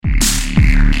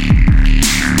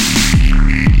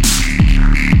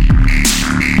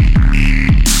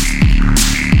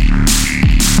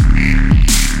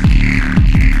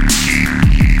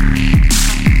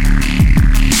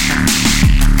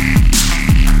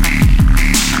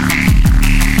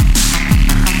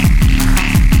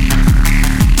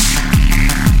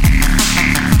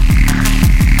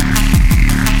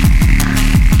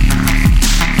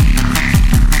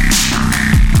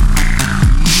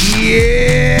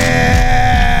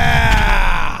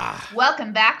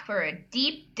Welcome back for a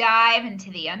deep dive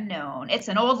into the unknown. It's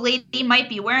an old lady might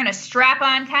be wearing a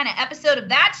strap-on kind of episode of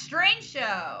That Strange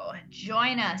Show.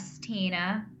 Join us,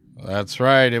 Tina. That's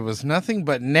right. It was nothing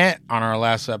but net on our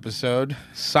last episode.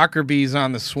 Soccer bees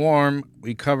on the swarm.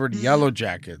 We covered Yellow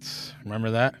Jackets.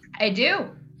 Remember that? I do.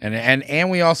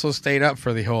 And we also stayed up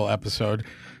for the whole episode.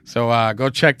 So go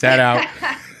check that out.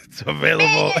 It's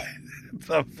available. It's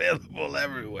available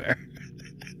everywhere.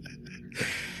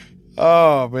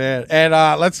 Oh, man. And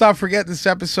let's not forget this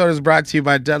episode is brought to you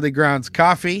by Deadly Grounds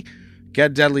Coffee.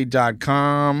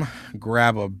 GetDeadly.com.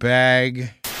 Grab a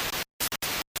bag.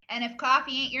 And if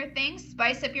coffee ain't your thing,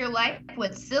 spice up your life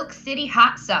with Silk City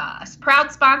Hot Sauce.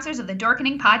 Proud sponsors of the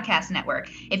Dorkening Podcast Network.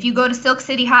 If you go to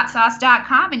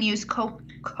silkcityhotsauce.com and use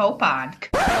coupon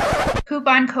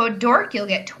code DORK, you'll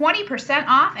get 20%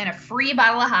 off and a free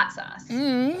bottle of hot sauce.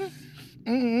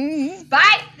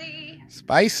 Spicy.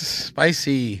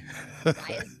 Spicy.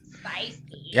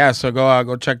 Yeah, so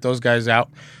go check those guys out.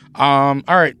 All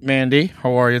right, Mandy,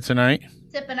 how are you tonight?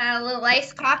 Sipping out a little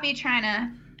iced coffee, trying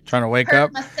to wake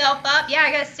up. Myself up. Yeah,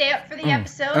 I gotta stay up for the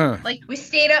episode. Like we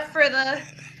stayed up for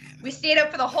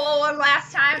the whole one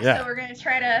last time, so we're gonna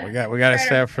try to. We gotta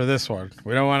stay up for this one.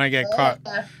 We don't want to get caught.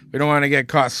 We don't want to get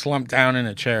caught slumped down in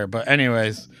a chair. But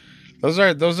anyways, those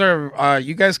are.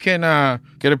 You guys can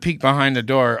get a peek behind the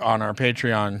door on our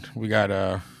Patreon. We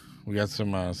got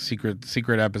some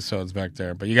secret episodes back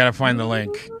there, but you gotta find the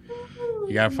link.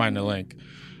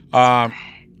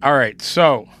 All right,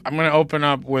 so I'm going to open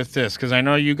up with this because I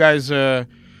know you guys have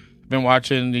been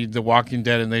watching The Walking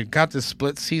Dead, and they got this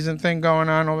split season thing going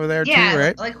on over there too,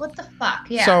 right? Like what the fuck?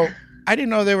 Yeah. So I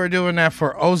didn't know they were doing that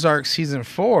for Ozark season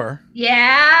 4.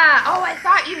 Yeah. Oh, I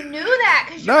thought you knew that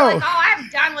because you were like, "Oh, I'm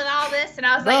done with all this," and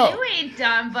I was like, "You ain't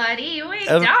done, buddy. You ain't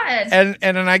done." And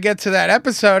then I get to that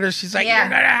episode, and she's like, "You're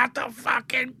gonna have to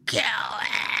fucking kill me."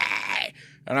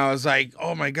 And I was like,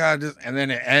 oh, my God. And then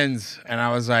it ends. And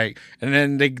I was like, and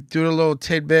then they do a little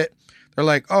tidbit. They're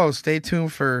like, oh, stay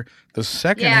tuned for the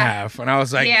second half. And I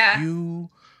was like, you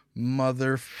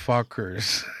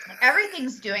motherfuckers.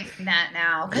 Everything's doing that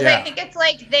now. Because I think it's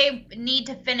like they need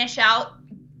to finish out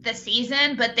the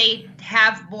season, but they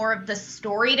have more of the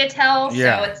story to tell.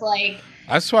 So it's like.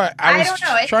 That's why I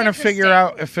was trying to figure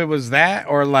out if it was that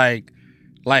or like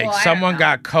someone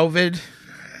got COVID.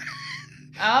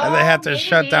 Oh, and they had to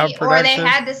shut down production. Or they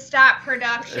had to stop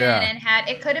production and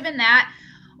it could have been that.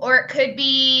 Or it could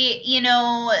be,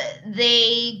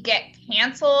 they get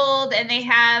canceled and they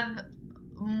have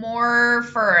more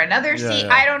for another season.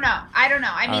 I don't know.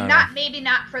 I mean, maybe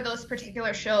not for those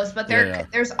particular shows, but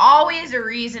there's always a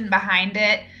reason behind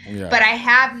it. Yeah. But I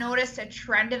have noticed a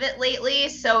trend of it lately.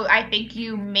 So I think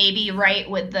you may be right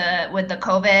with the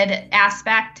COVID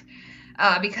aspect.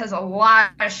 Because a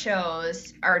lot of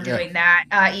shows are doing that.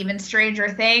 Even Stranger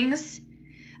Things,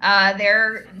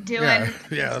 they're doing.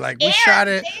 Yeah, like we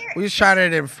shot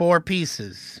it in 4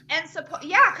 pieces. And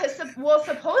because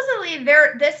supposedly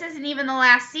this isn't even the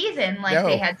last season, like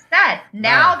they had said.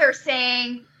 Now they're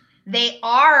saying they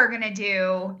are gonna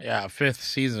do a 5th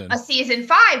season, a season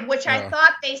 5, which I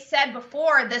thought they said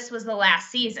before this was the last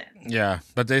season. Yeah,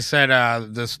 but they said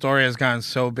the story has gotten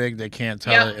so big they can't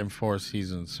tell it in 4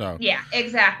 seasons. So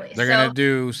exactly. They're gonna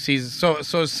do season.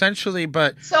 So essentially,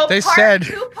 they said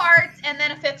 2 parts and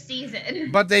then a 5th season.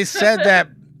 But they said that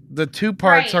the 2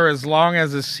 parts are as long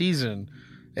as a season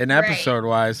in episode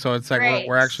wise. So it's like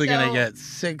we're actually gonna get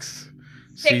 6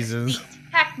 seasons.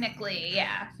 Technically,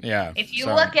 yeah. If you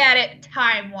look at it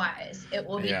time-wise, it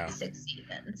will be 6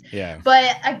 seasons. Yeah.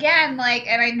 But again,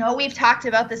 and I know we've talked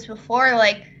about this before,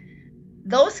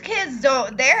 those kids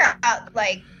they're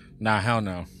nah, hell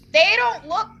no. They don't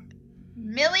look.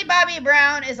 Millie Bobby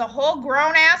Brown is a whole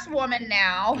grown-ass woman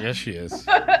now. Yes, she is.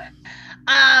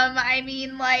 I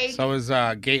mean, So is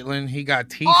Gaitlin. He got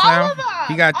teeth all now. Of them,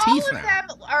 he got teeth now. All of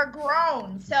them are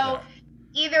grown. So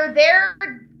either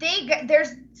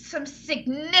there's some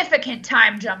significant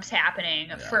time jumps happening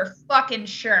for fucking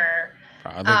sure.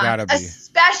 They gotta be.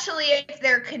 Especially if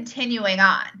they're continuing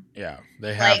on. Yeah,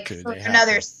 they have to. For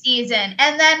another season.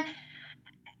 And then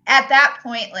at that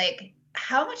point,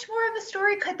 how much more of a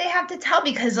story could they have to tell?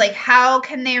 Because, how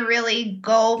can they really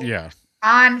go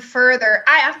on further?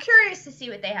 I'm curious to see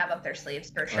what they have up their sleeves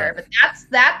for sure. But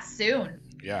that's soon.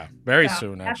 Yeah, very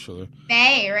soon, actually.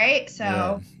 May, right?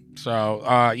 So...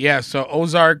 Yeah. So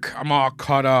Ozark, I'm all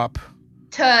caught up.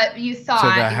 You thought to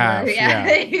the half,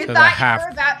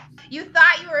 you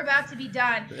thought you were about to be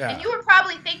done, and you were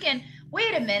probably thinking,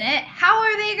 "Wait a minute, how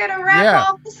are they gonna wrap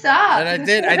all this up?" And I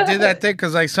did that thing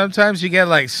because sometimes you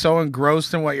get so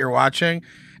engrossed in what you're watching,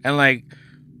 and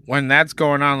when that's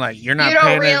going on, like you're not you don't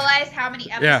paying realize how many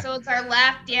episodes are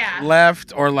left. Yeah.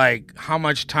 Left, or like how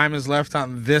much time is left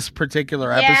on this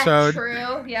particular episode.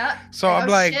 True. Yeah. So I'm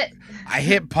like, shit. I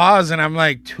hit pause and I'm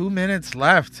like, 2 minutes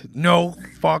left. No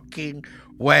fucking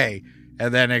way.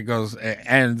 And then it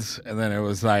ends, and then it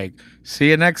was like,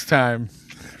 see you next time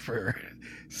for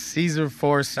season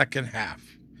 4, second half.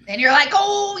 And you're like,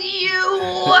 oh, you.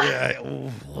 Yeah.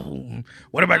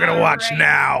 What am I going to watch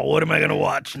now? What am I going to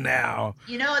watch now?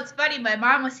 You know, it's funny. My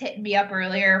mom was hitting me up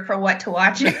earlier for what to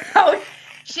watch. She's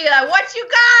like, what you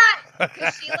got?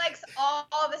 Because she likes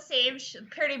all the same,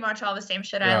 pretty much all the same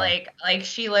shit I like. Like,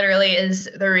 she literally is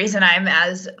the reason I'm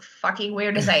as fucking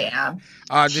weird as I am.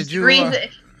 Did you...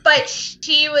 But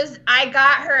I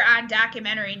got her on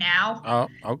documentary now. Oh,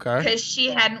 okay. Because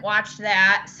she hadn't watched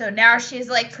that. So now she's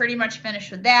like pretty much finished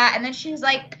with that. And then she's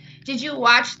like, did you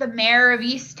watch The Mayor of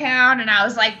Easttown? And I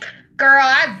was like, girl,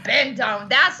 I've been done.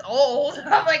 That's old.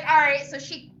 I'm like, all right. So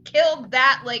she killed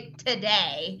that like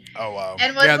today. Oh, wow.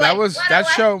 And was that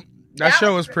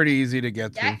show was pretty easy to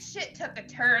get to. That shit took a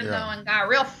turn though and got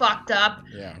real fucked up.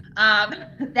 Yeah.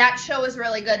 That show was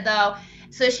really good though.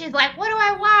 So she's like, what do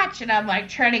I watch? And I'm like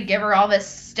trying to give her all this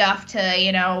stuff to,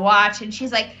 watch. And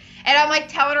she's like, and I'm like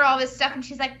telling her all this stuff. And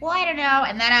she's like, well, I don't know.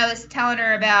 And then I was telling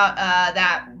her about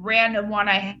that random one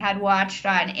I had watched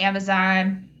on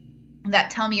Amazon, that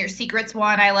Tell Me Your Secrets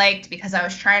one I liked because I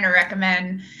was trying to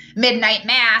recommend Midnight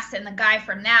Mass. And the guy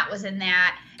from that was in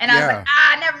that. And I was like,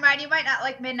 never mind. You might not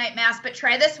like Midnight Mass, but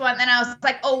try this one. Then I was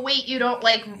like, oh, wait, you don't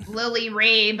like Lily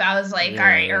Rabe. I was like, all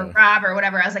right, or Rob or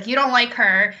whatever. I was like, you don't like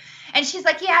her. And she's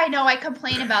like, yeah, I know, I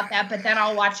complain about that, but then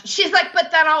I'll watch. She's like, but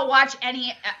then I'll watch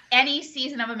any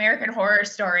season of American Horror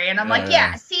Story. And I'm like,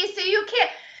 yeah, see, so you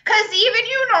can't, because even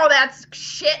that's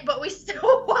shit, but we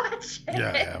still watch it.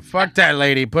 Yeah. Fuck that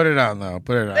lady. Put it on, though.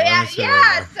 Put it on.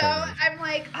 So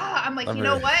I'm like, you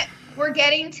know what? We're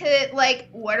getting to, like,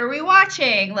 what are we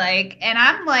watching? Like, and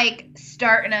I'm, like,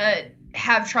 starting to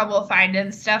have trouble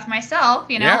finding stuff myself,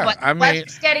 but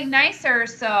weather's getting nicer,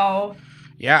 so...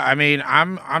 Yeah, I mean,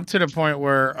 I'm to the point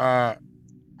where I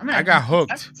got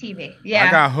hooked. TV. Yeah. I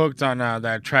got hooked on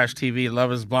that trash TV,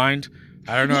 Love Is Blind.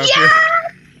 I don't know if you're... Oh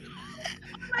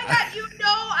my God,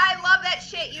 I love that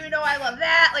shit. I love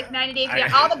that. Like 90 Day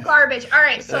Fiancé, all the garbage. All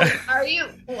right, so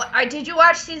did you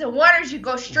watch season 1 or did you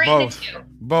go straight into 2?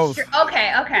 Both.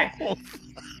 Okay.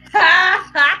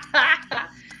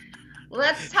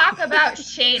 Let's talk about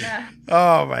Shayna.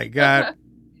 Oh my God.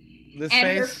 This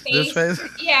and face? This face?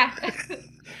 Yeah.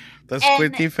 The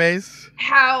squinty face?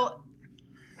 How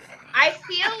I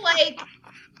feel like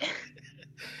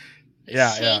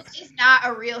Shake is not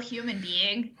a real human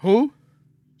being. Who?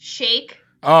 Shake.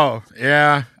 Oh,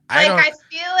 yeah. I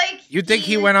feel like you think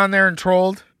he went on there and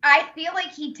trolled? I feel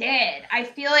like he did. I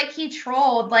feel like he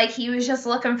trolled. Like he was just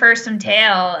looking for some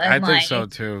tail. And I think so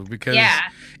too. Because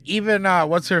even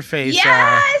what's her face?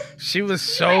 Yes! She was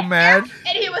so mad.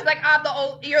 And he was like,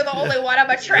 you're the only one I'm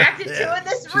attracted to in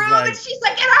this room. And she's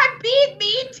like, and I'm being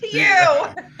mean to you.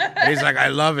 He's like, I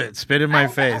love it. Spit in my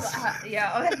face.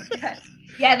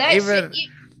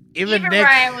 Even Nick,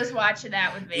 Ryan was watching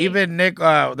that with me. Even Nick,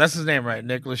 that's his name, right?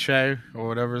 Nick Lachey or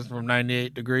whatever is from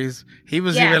 98 Degrees. He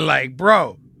was even like,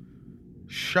 bro,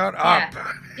 shut up.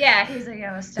 Yeah, he's like,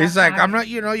 he's like, I'm not,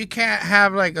 you can't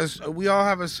have like we all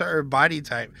have a certain body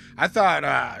type. I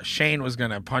thought Shane was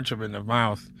going to punch him in the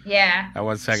mouth. Yeah. At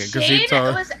 1 second. Shane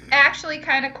was actually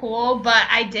kind of cool, but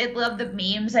I did love the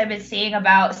memes I've been seeing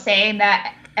about saying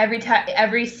that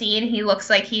every scene he looks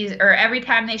like every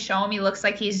time they show him, he looks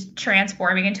like he's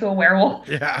transforming into a werewolf.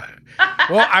 Yeah.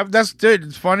 Well,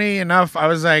 it's funny enough. I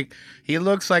was like, he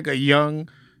looks like a young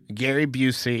Gary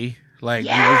Busey. Like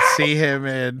you would see him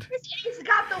in. He's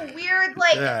got the weird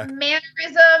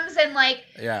mannerisms and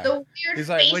the weird. He's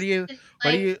like, what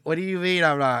do you mean?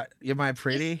 I'm not. Am I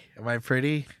pretty? Am I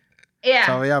pretty? Yeah.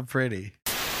 Tell me I'm pretty.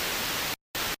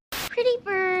 Pretty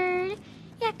bird.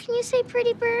 Yeah, can you say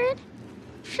pretty bird?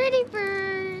 Pretty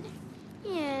bird.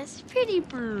 Yes, pretty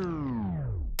bird.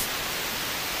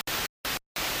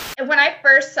 When I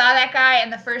first saw that guy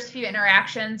and the first few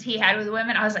interactions he had with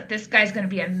women, I was like, this guy's going to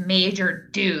be a major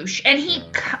douche. And he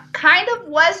kind of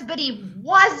was, but he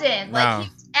wasn't. Like, he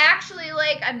was actually,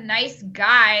 like, a nice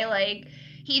guy. Like,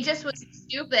 he just was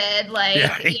stupid, but...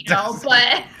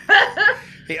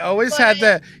 He always had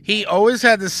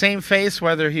the same face,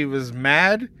 whether he was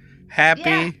mad,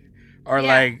 happy, or,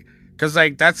 like... Because,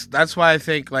 like, that's why I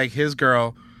think, like, his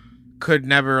girl could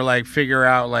never, like, figure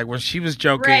out, like, when she was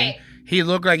joking... Right. He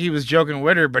looked like he was joking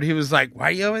with her, but he was like,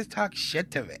 why you always talk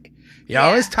shit to me? You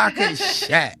always talking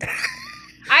shit.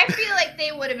 I feel like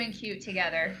they would have been cute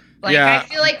together. Like Yeah. I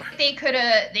feel like they could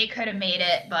have made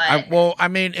it, but I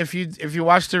mean, if you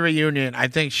watch the reunion, I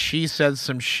think she said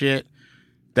some shit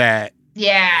that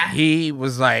yeah. he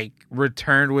was like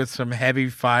returned with some heavy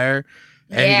fire,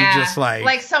 and he just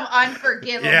like some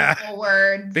unforgivable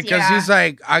words. Because he's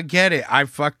like, I get it, I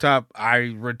fucked up,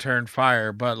 I returned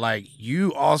fire, but like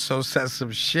you also said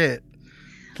some shit.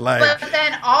 Like, but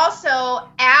then also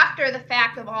after the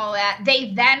fact of all that,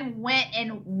 they then went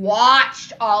and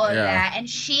watched all of that, and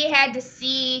she had to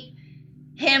see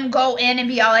him go in and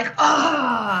be all like,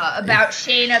 oh, about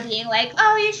Shayna being like,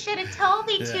 oh, you should have told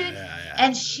me to. Yeah.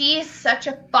 And she's such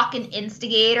a fucking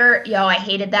instigator. Yo, I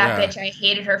hated that bitch. I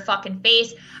hated her fucking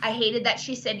face. I hated that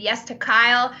she said yes to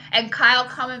Kyle, and Kyle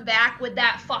coming back with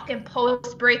that fucking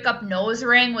post-breakup nose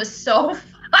ring was so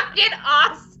fucking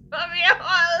awesome.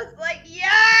 I was like,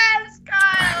 yes,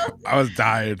 Kyle. I was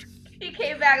dying. He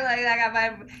came back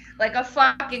like a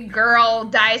fucking girl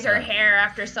dyes her hair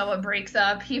after someone breaks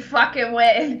up. He fucking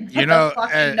went and got a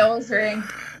fucking nose ring.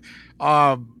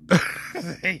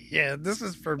 Yeah, this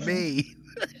is for me.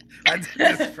 I did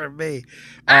this for me.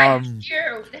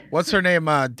 Cute. What's her name?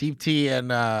 Deep T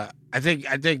and I think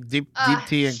Deep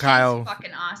T and Kyle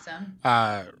fucking awesome.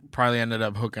 Probably ended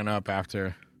up hooking up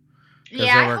after.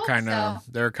 Yeah,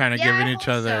 they were kind of giving each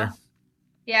other. So.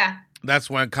 Yeah. That's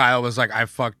when Kyle was like, I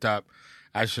fucked up.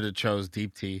 I should have chose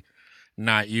Deep T,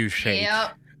 not you, Shake.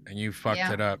 Yep. And you fucked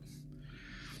it up.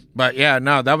 But yeah,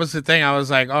 no, that was the thing. I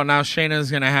was like, oh, now Shayna's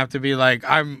gonna have to be like,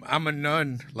 I'm a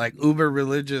nun, like uber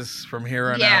religious from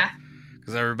here on out,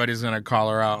 because everybody's gonna call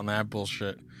her out on that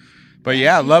bullshit. But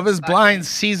yeah, Love is Blind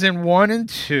season 1 and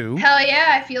 2. Hell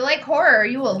yeah! If you like horror,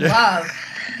 you will love.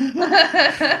 But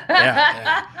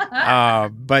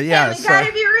yeah, we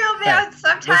gotta be real, man.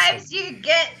 Sometimes you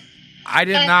get. I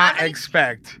did not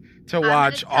expect to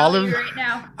watch all of. Right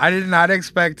now. I did not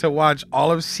expect to watch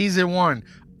all of season 1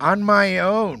 on my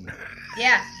own.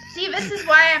 Yeah. See, this is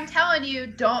why I'm telling you,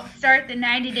 don't start the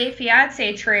 90 Day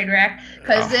Fiancé train wreck,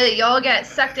 because you'll get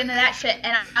sucked into that shit.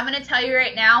 And I'm gonna tell you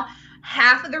right now,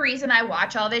 half of the reason I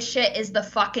watch all this shit is the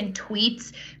fucking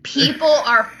tweets. People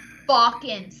are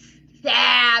fucking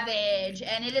savage,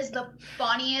 and it is the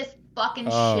funniest fucking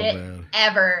shit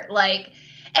ever. Like,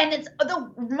 and it's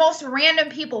the most random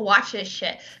people watch this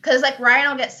shit, because like Ryan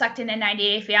will get sucked into 90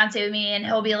 Day Fiancé with me, and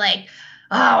he'll be like,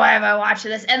 oh, why have I watched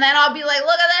this? And then I'll be like,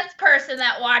 look at this person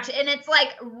that watched it. And it's like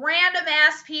random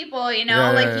ass people, you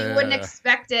know, you wouldn't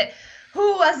expect it.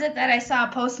 Who was it that I saw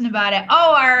posting about it?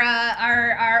 Oh,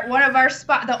 our one of our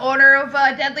the owner of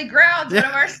Deadly Grounds, one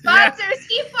of our sponsors.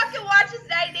 He fucking watches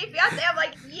 90 Day Fiancé. I'm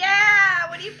like, yeah.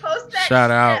 When he posts that,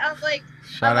 shout out. I'm like,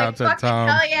 shout out to Tom.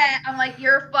 Hell yeah. I'm like,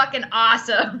 you're fucking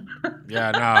awesome.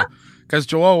 Yeah, no, because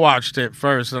Joel watched it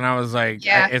first, and I was like,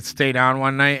 it stayed on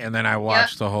one night, and then I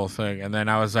watched the whole thing, and then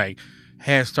I was like,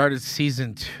 hey, I started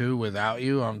season 2 without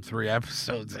you. I'm 3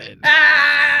 episodes in.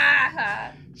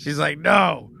 She's like,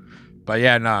 no. But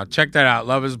yeah, no, check that out.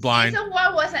 Love is Blind. Season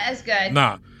 1 wasn't as good.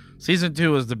 No, season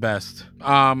 2 was the best.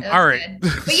 All right.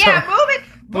 But yeah,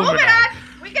 moving on.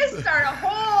 We can start a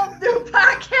whole new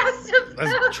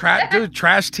podcast. Dude,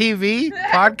 Trash TV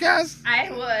podcast?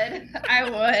 I would.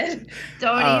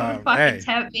 Don't even fucking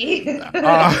tempt me. All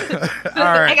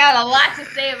right. I got a lot to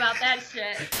say about that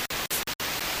shit.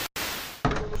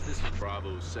 This is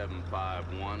Bravo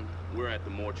 751. We're at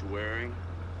the mortuary.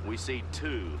 We see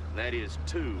two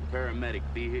paramedic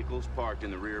vehicles parked in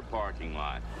the rear parking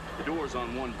lot. The doors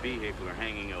on one vehicle are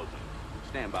hanging open.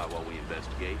 Stand by while we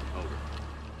investigate. Over.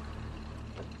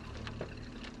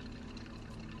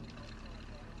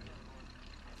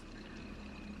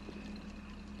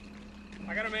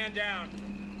 I got a man down.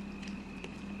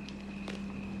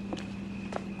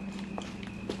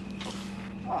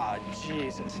 Oh,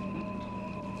 Jesus.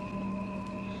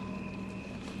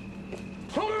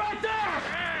 Hold it right there!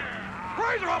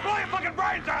 Razor, I'll blow your fucking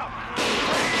brains out!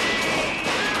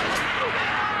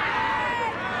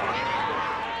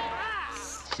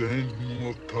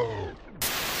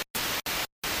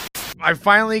 I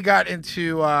finally got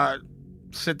into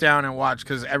sit down and watch,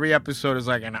 because every episode is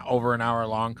like over an hour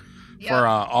long for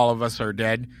All of Us Are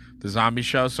Dead, the zombie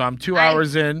show. So I'm 2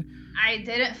 hours in. I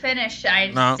didn't finish.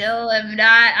 Still am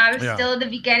not. I'm still at the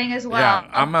beginning as well. Yeah,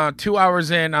 I'm 2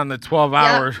 hours in on the 12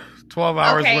 hours worth of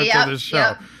the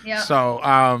show. Yep. So,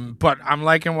 but I'm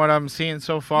liking what I'm seeing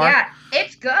so far. Yeah,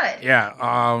 it's good. Yeah,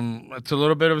 it's a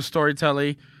little bit of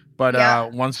storytelling, but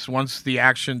once the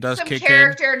action does kick in,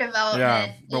 character development.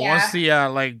 Yeah, but once the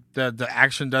the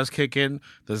action does kick in,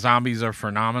 the zombies are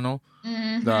phenomenal.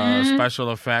 Mm-hmm. The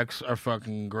special effects are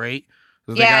fucking great.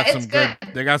 They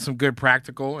got some good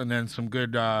practical, and then some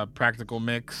good practical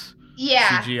mix.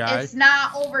 Yeah, CGI. it's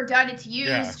not overdone. It's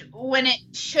used when it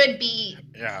should be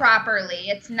properly.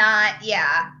 It's not,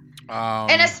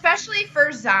 and especially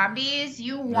for zombies,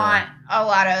 you want a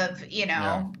lot of,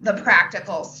 the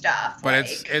practical stuff. But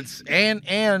it's and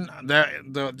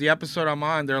the episode I'm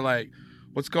on, they're like,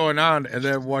 what's going on? And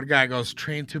then one guy goes,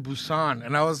 Train to Busan.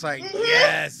 And I was like,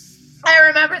 yes. I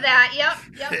remember that. Yep,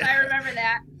 I remember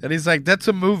that. And he's like, that's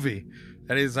a movie.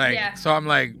 And he's like, so I'm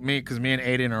like, because me and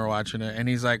Aiden are watching it. And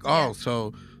he's like,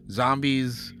 so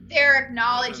zombies. They're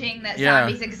acknowledging that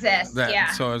zombies exist.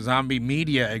 So zombie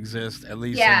media exists, at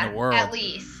least in the world. At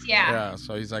least, Yeah,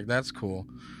 so he's like, that's cool.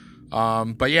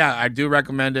 But yeah, I do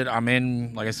recommend it. I'm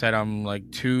in, like I said, I'm like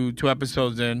two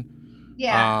episodes in.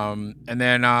 Yeah. And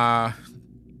then,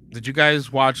 did you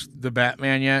guys watch The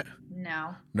Batman yet?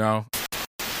 No. No?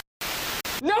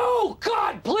 No!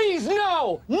 God, please,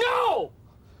 no! No!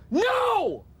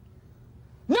 No!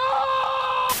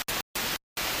 No!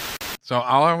 So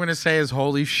all I'm going to say is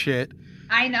holy shit.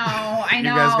 I know. You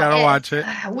guys got to watch it.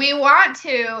 We want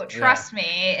to. Trust me.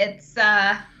 It's,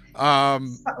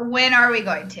 when are we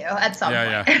going to? At some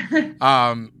point.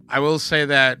 I will say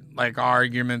that, like, our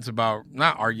arguments about,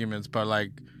 not arguments, but,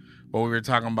 like, what we were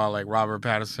talking about, like, Robert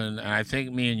Pattinson, and I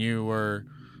think me and you were,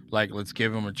 like, let's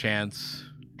give him a chance.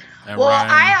 Well, Ryan.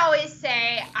 I always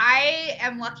say I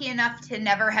am lucky enough to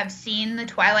never have seen the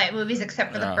Twilight movies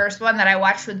except for the first one that I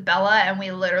watched with Bella, and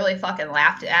we literally fucking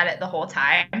laughed at it the whole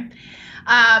time.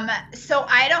 So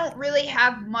I don't really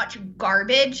have much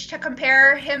garbage to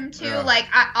compare him to. Yeah. Like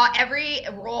every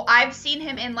role I've seen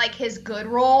him in, like his good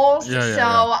roles.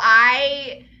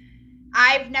 I've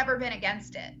never been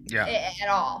against it at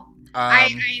all.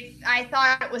 I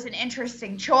thought it was an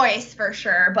interesting choice for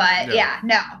sure, but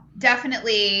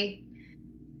definitely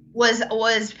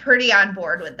was pretty on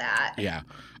board with that. Yeah.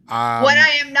 What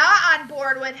I am not on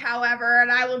board with, however,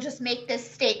 and I will just make this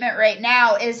statement right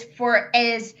now, is for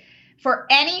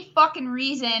any fucking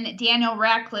reason Daniel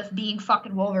Radcliffe being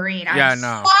fucking Wolverine. I'm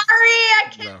sorry, I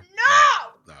can't.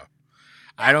 No.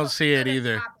 I don't see it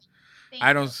either.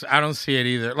 I don't see it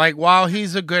either. Like, while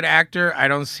he's a good actor, I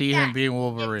don't see him being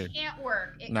Wolverine. It can't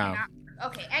work. It cannot work.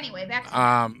 Okay, anyway, back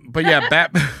to but yeah,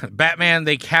 Batman,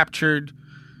 they captured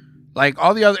like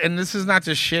all the other, and this is not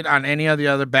to shit on any of the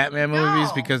other Batman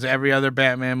movies, because every other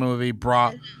Batman movie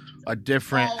brought a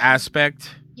different aspect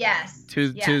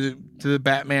to the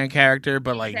Batman character,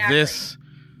 but like this,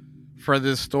 for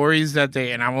the stories that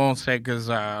they, and I won't say because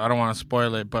I don't want to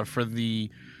spoil it, but for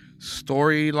the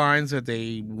storylines that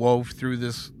they wove through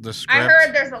the script. I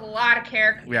heard there's a lot of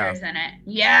characters in it.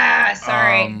 Yeah,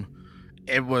 sorry.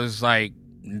 It was like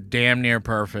damn near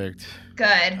perfect. Good.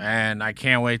 And I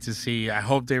can't wait to see. I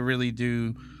hope they really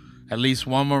do at least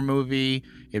one more movie.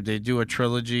 If they do a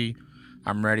trilogy,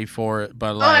 I'm ready for it.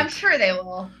 But like, I'm sure they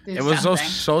will do it was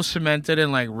so cemented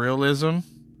in like realism.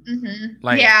 Mm-hmm.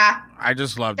 Like, I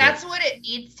just loved it. That's what it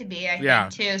needs to be, I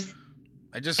think, too.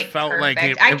 I just felt like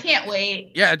I can't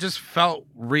wait. Yeah, it just felt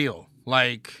real.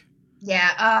 Like,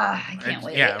 I can't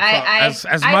wait. Yeah,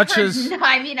 as much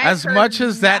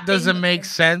as that doesn't make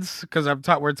sense, because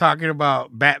we're talking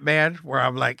about Batman, where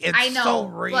I'm like, it's so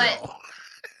real.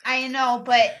 I know,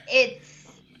 but it's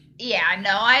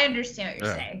I understand what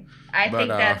you're saying. I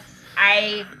think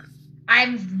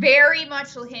I'm very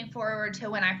much looking forward to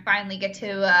when I finally get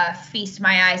to feast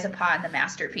my eyes upon the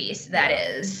masterpiece that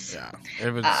is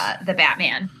the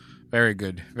Batman. Very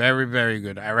good. Very, very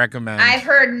good. I recommend. I've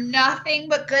heard nothing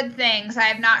but good things. I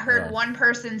have not heard one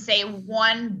person say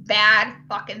one bad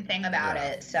fucking thing about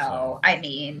it. So, I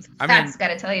mean, that's got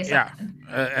to tell you something.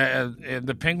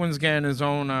 The Penguin's getting his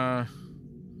own...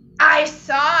 I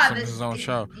saw this. His own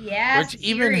show. Yeah, which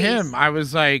even him, I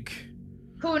was like...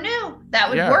 Who knew that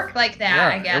would work like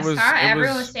that, I guess.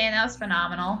 Everyone was saying that was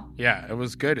phenomenal. Yeah, it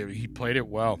was good. He played it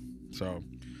well. So,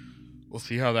 we'll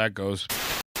see how that goes.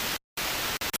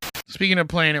 Speaking of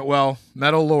playing it well,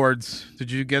 Metal Lords. Did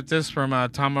you get this from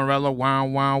Tom Morello,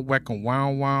 Wow Wecca,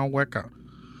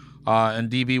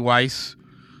 and DB Weiss?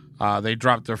 They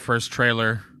dropped their first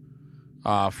trailer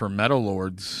for Metal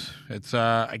Lords. It's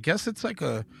I guess it's like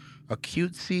a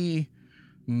cutesy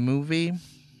movie.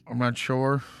 I'm not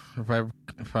sure if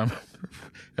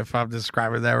I'm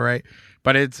describing that right,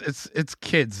 but it's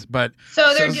kids. But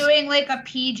so they're doing like a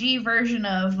PG version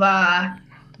of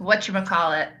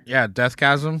whatchamacallit. Yeah,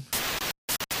 Deathgasm.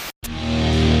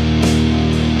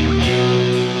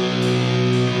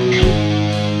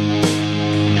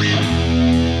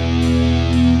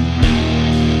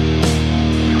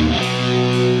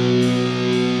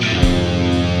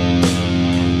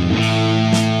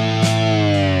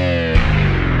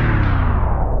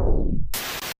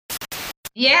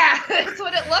 Yeah, that's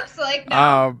what it looks like. like,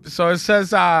 no. So it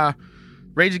says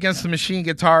Rage Against the Machine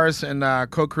guitarist and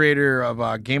co-creator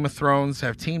of Game of Thrones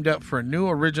have teamed up for a new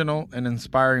original and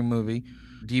inspiring movie.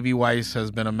 D.B. Weiss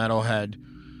has been a metalhead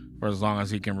for as long as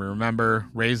he can remember,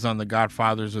 raised on the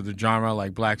godfathers of the genre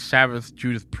like Black Sabbath,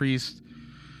 Judas Priest,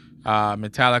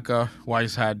 Metallica.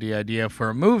 Weiss had the idea for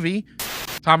a movie.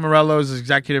 Tom Morello is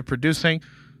executive producing.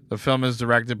 The film is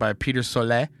directed by Peter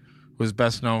Sollé, who is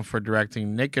best known for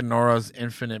directing Nick and Nora's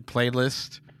Infinite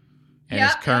Playlist, and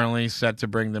is currently set to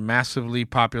bring the massively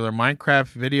popular Minecraft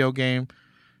video game.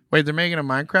 Wait, they're making a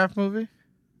Minecraft movie?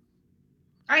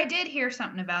 I did hear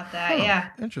something about that, yeah.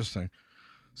 Interesting.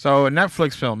 So, a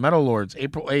Netflix film, Metal Lords,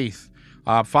 April 8th,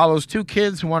 follows two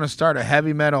kids who want to start a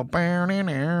heavy metal band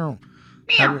at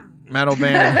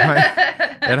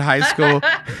high school,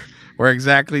 where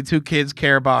exactly two kids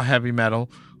care about heavy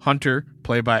metal. Hunter,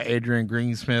 played by Adrian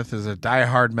Greensmith, is a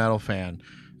diehard metal fan.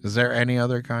 Is there any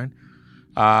other kind?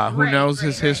 Who knows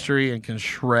his history and can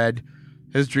shred.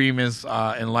 His dream is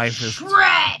in life is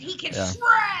shred. He can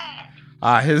shred.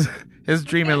 His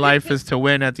dream in life is to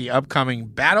win at the upcoming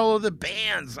Battle of the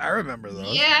Bands. I remember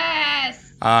those.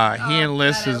 Yes. He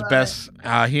enlists his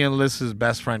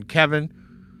best friend Kevin,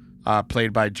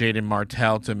 played by Jaden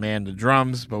Martell, to man the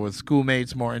drums, but with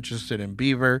schoolmates more interested in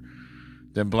Beaver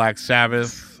than Black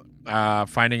Sabbath.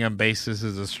 Finding him bassist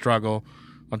is a struggle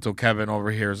until Kevin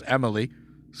overhears Emily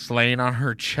slaying on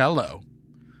her cello.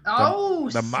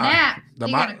 Snap. They're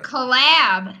gonna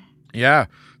collab. Yeah.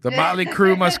 The Motley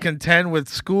Crue must contend with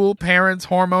school, parents,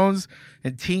 hormones,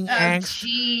 and teen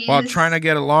angst while trying to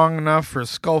get along enough for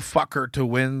Skullfucker to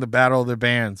win the Battle of the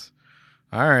Bands.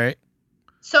 All right.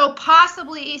 So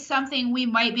possibly something we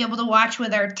might be able to watch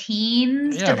with our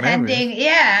teens, depending. Maybe.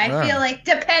 Yeah, I feel like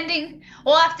depending,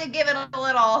 we'll have to give it a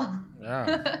little.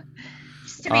 Yeah.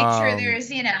 Just to make sure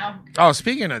there's, Oh,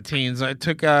 speaking of teens, I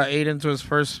took Aiden to his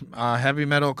first heavy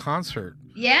metal concert.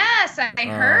 Yes, I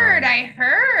heard.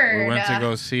 We went to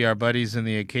go see our buddies in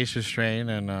the Acacia Strain,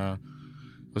 and it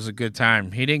was a good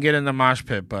time. He didn't get in the mosh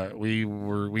pit, but That's all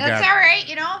right,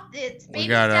 it's baby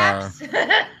steps.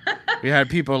 We had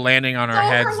people landing on our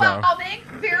heads, though.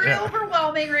 Very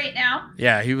overwhelming right now.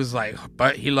 Yeah, he was like,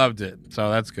 but he loved it, so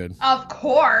that's good. Of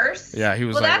course. Yeah, he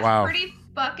was that's wow. Pretty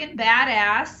fucking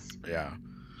badass. Yeah.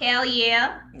 Hell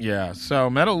yeah. Yeah, so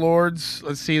Metal Lords,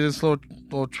 let's see this little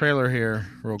trailer here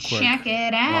real quick. Check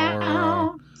it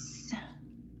out.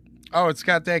 Oh, it's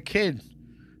got that kid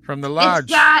from the lodge.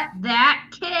 It's got that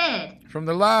kid. From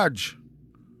the lodge.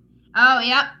 Oh,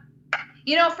 yep.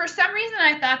 For some reason,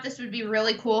 I thought this would be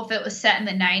really cool if it was set in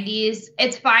the 90s.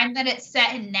 It's fine that it's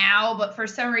set in now, but for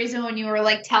some reason, when you were,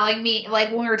 telling me,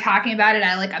 when we were talking about it,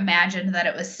 I, imagined that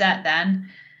it was set then.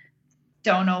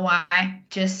 Don't know why.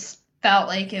 Just felt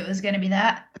like it was going to be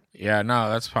that. Yeah, no,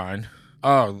 that's fine.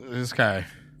 Oh, this guy.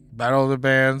 Battle of the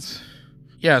Bands.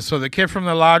 Yeah, so the kid from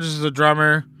the lodge is the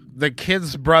drummer. The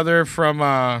kid's brother from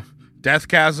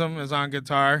Deathgasm is on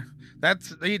guitar.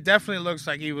 He definitely looks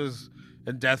like he was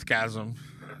in Deathgasm.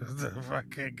 The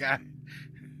fucking guy.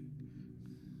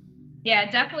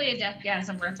 Yeah, definitely a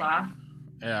Deathgasm ripoff.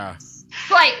 Yeah.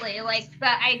 Slightly,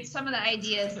 some of the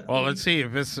ideas. Well, let's see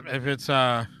if it's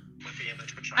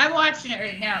I'm watching it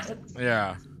right now.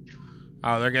 Yeah.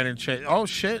 Oh, they're getting chased. Oh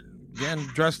shit! Getting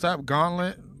dressed up,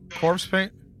 gauntlet, corpse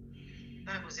paint.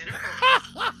 That was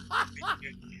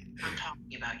inappropriate. I'm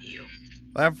talking about you.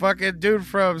 That fucking dude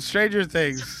from Stranger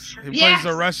Things. He plays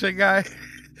the Russian guy.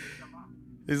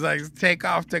 He's like, take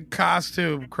off the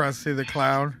costume, Krusty the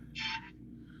Clown.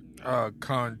 Oh,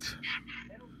 cunt.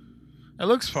 It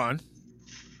looks fun.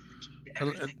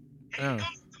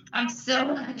 I'm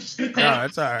so... No,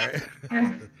 it's all right.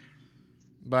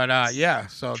 But,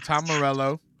 so Tom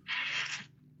Morello,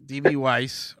 D.B.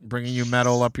 Weiss, bringing you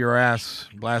metal up your ass,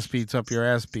 blast beats up your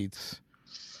ass beats.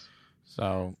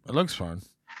 So, it looks fun.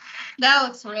 That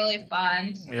looks really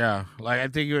fun. Yeah, I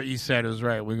think what you said was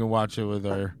right. We can watch it with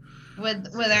our...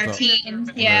 With our teens,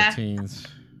 Our teens.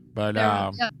 But,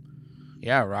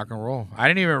 yeah, rock and roll. I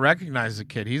didn't even recognize the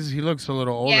kid. He looks a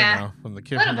little older now from the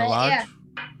kid from the lodge.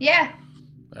 Yeah.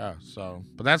 Yeah, so,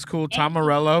 but that's cool. Tom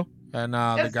Morello and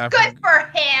the guy good for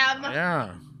him.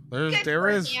 Yeah. There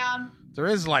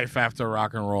is life after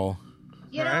rock and roll.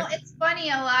 You know, it's funny,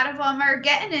 a lot of them are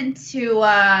getting into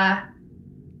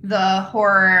the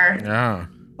horror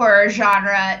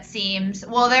genre, it seems.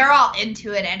 Well, they're all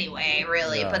into it anyway,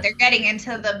 really, but they're getting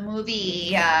into the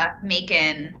movie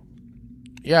making.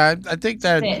 Yeah, I think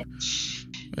that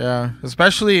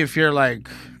especially if you're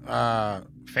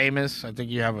famous, I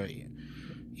think you have a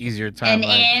easier time.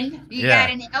 You got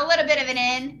a little bit of an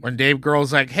in. When Dave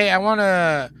Grohl's like, "Hey, I want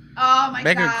to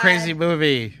make a crazy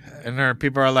movie," and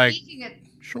people are like,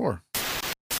 Sure.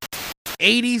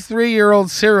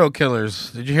 83-year-old serial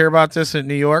killers. Did you hear about this in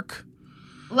New York?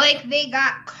 Like they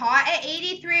got caught at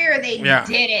 83 or they did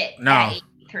it at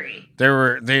 83?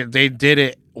 They did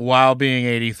it while being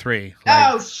 83.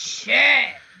 Oh, shit.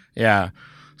 Yeah.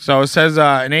 So it says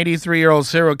an 83-year-old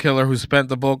serial killer who spent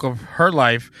the bulk of her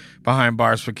life behind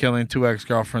bars for killing 2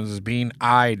 ex-girlfriends is being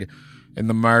eyed in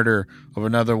the murder of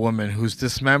another woman whose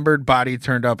dismembered body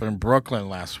turned up in Brooklyn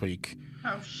last week.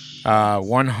 Oh, shit.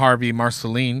 One Harvey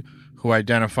Marceline, who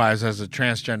identifies as a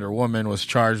transgender woman, was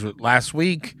charged last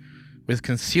week with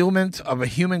concealment of a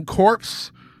human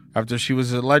corpse after she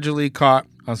was allegedly caught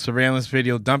on surveillance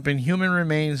video dumping human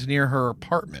remains near her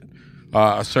apartment.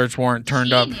 A search warrant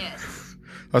turned up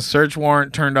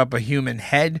a human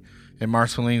head in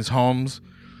Marceline's homes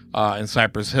in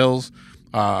Cypress Hills,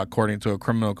 according to a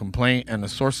criminal complaint. And the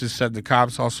sources said the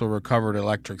cops also recovered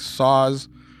electric saws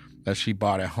that she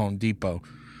bought at Home Depot.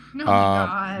 Oh, my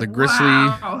God.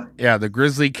 The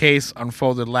Grisly case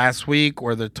unfolded last week,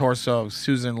 where the torso of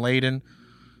Susan Layden,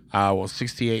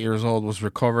 68 years old, was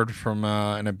recovered from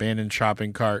an abandoned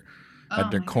shopping cart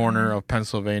at the corner of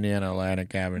Pennsylvania and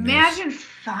Atlantic Avenue. Imagine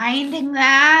finding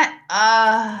that.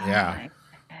 Yeah.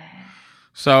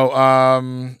 So,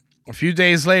 a few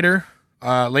days later,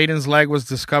 Layden's leg was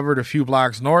discovered a few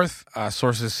blocks north,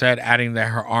 sources said, adding that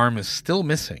her arm is still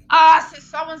missing. So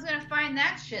someone's gonna find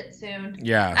that shit soon.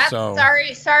 Yeah,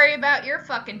 sorry about your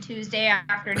fucking Tuesday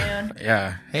afternoon.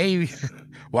 Yeah. Hey,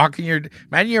 imagine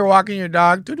you're walking your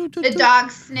dog. The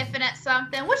dog's sniffing at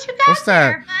something. What you got? What's that?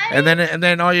 There, honey? And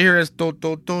then all you hear is do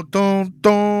do do do do.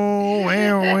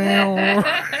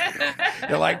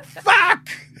 You're like, fuck!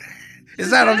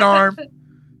 Is that an arm?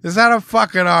 Is that a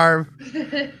fucking arm?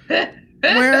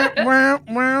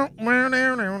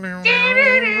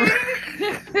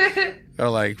 They're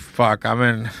like, fuck, I'm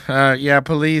in. Yeah,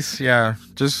 police. Yeah,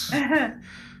 just.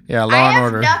 Yeah, Law and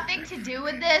Order. I have nothing to do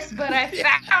with this, but I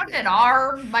found an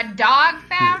arm. My dog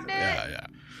found it.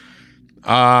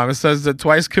 Yeah. It says the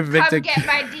twice convicted. Come get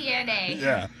my DNA.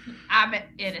 Yeah. I'm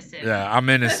innocent. Yeah, I'm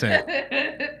innocent.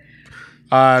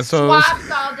 So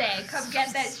swabs all day. Come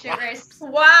get that shit right.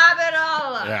 Swab it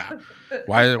all up. Yeah.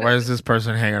 Why is this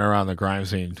person hanging around the crime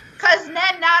scene? Because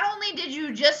then not only did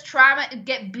you just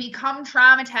become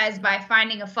traumatized by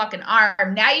finding a fucking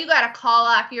arm, now you got to call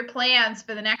off your plans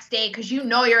for the next day because you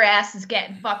know your ass is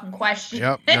getting fucking questioned.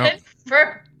 Yep.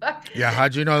 Yeah,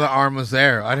 how'd you know the arm was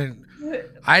there?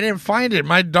 I didn't find it.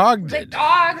 My dog did. The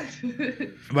dog.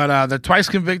 But the twice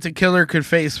convicted killer could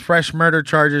face fresh murder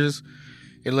charges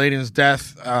in Layden's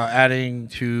death, adding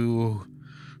to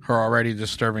her already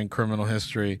disturbing criminal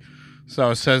history.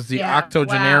 So it says the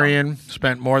octogenarian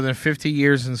spent more than 50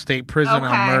 years in state prison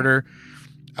on murder,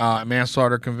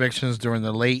 manslaughter convictions during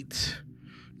the late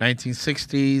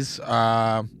 1960s.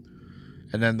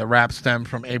 And then the rap stemmed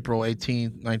from April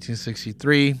 18th,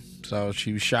 1963. So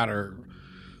she shot her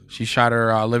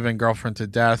living girlfriend to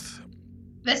death.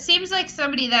 This seems like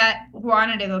somebody that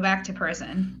wanted to go back to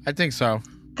prison. I think so.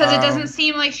 Because it doesn't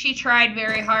seem like she tried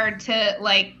very hard to,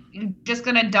 like, just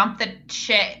gonna dump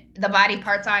the body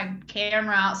parts on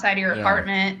camera outside of your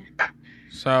apartment.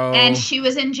 So. And she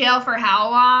was in jail for how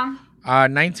long?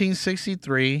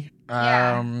 1963.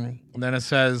 Then it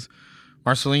says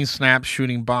Marceline snapped,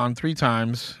 shooting Bond 3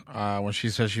 times when she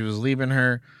said she was leaving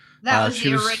her. That was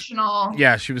the original.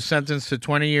 Yeah, she was sentenced to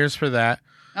 20 years for that.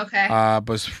 Okay.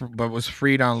 But was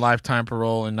freed on lifetime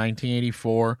parole in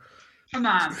 1984. Come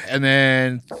on.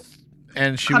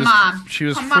 And she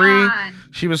was free.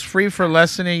 She was free for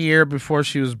less than a year before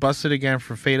she was busted again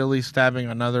for fatally stabbing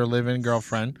another living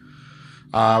girlfriend,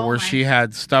 where she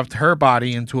had stuffed her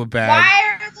body into a bag. Why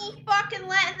are they fucking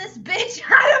letting this bitch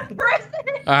out of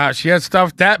prison? She had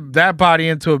stuffed that body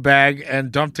into a bag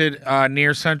and dumped it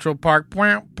near Central Park.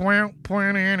 And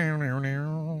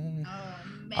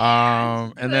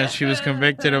then she was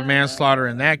convicted of manslaughter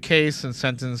in that case and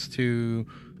sentenced to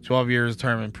 12 years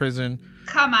term in prison.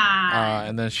 Come on.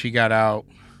 And then she got out.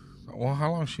 Well,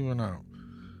 how long she went out?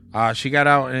 She got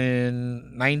out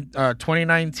in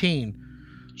 2019.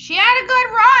 She had a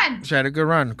good run. She had a good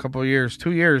run. A couple of years.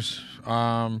 2 years.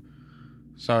 So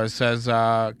it says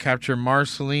capture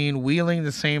Marceline wheeling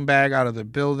the same bag out of the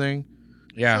building.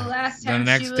 Yeah. So last time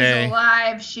she was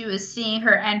alive, she was seeing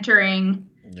her entering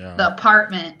the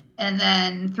apartment. And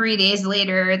then 3 days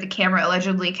later, the camera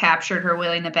allegedly captured her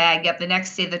wheeling the bag. Yep, the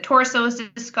next day, the torso was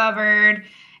discovered,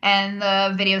 and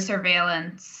the video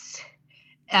surveillance,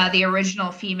 the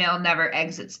original female never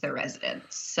exits the residence.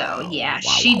 So,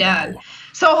 she done.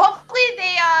 So, hopefully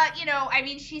they,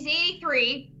 she's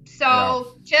 83,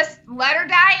 so just let her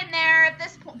die in there at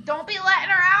this point. Don't be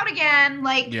letting her out again.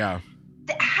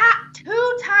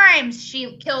 2 times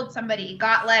she killed somebody,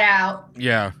 got let out.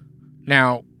 Yeah.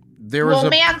 Now there was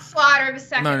manslaughter the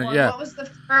second one. Yeah. What was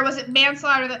or was it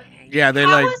manslaughter? Yeah,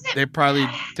 they probably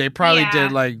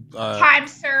did like time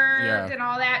served and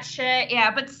all that shit.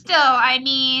 Yeah, but still, I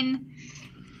mean,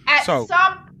 at some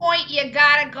point you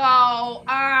gotta go.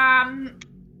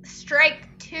 Strike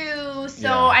 2. So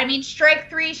I mean, strike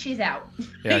 3, she's out.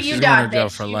 Yeah, you she's done, going to jail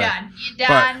bitch. for You life. done. You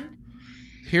done.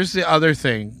 But here's the other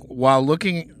thing. While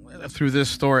looking through this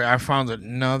story, I found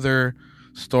another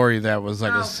story that was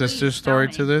like a sister story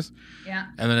to this. Yeah.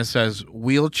 And then it says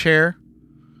wheelchair,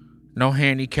 no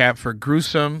handicap for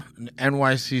gruesome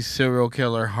NYC serial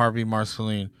killer Harvey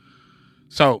Marceline.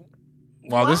 So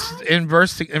while this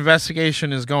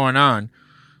investigation is going on,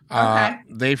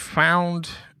 they found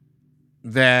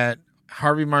that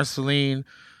Harvey Marceline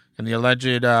and the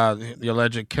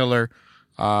alleged killer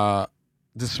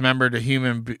dismembered a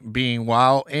human being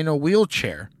while in a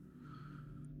wheelchair.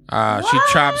 She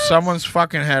chopped someone's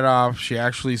fucking head off. She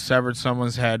actually severed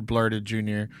someone's head. Blurted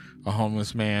Jr., a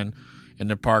homeless man in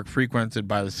the park frequented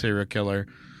by the serial killer.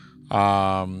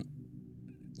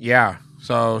 Yeah.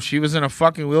 So she was in a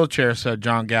fucking wheelchair, said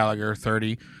John Gallagher,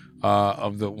 30,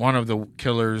 one of the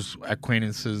killer's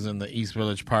acquaintances in the East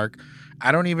Village Park.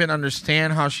 I don't even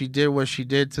understand how she did what she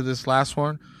did to this last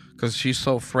one, because she's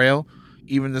so frail.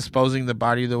 Even disposing the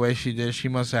body the way she did, she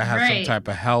must have had some type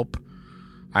of help.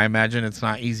 I imagine it's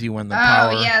not easy when the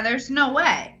power... Oh, yeah, there's no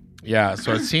way. Yeah,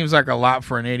 so it seems like a lot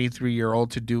for an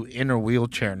 83-year-old to do in a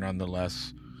wheelchair,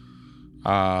 nonetheless.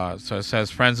 So it says,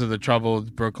 friends of the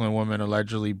troubled Brooklyn woman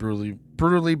allegedly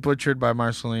brutally butchered by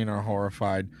Marceline are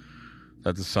horrified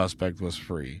that the suspect was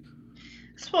free.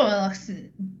 This woman looks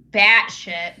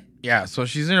batshit. Yeah, so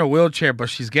she's in a wheelchair, but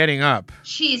she's getting up.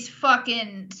 She's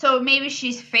fucking... So maybe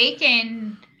she's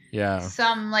faking... Yeah.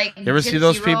 Some, like, you ever see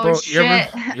those people? Shit.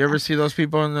 You ever see those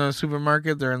people in the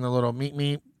supermarket? They're in the little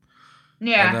meat.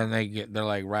 Yeah. And then they're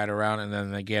like ride around, and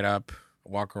then they get up,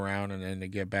 walk around, and then they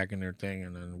get back in their thing,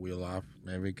 and then wheel off.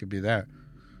 Maybe it could be that.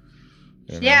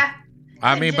 You know? Yeah.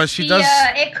 I mean, but she does.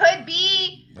 It could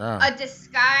be a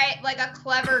disguise, like a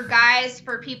clever guise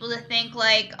for people to think,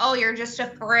 like, oh, you're just a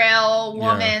frail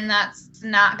woman that's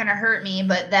not gonna hurt me,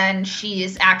 but then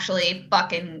she's actually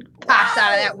fucking pops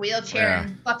out of that wheelchair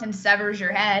and fucking severs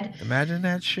your head. Imagine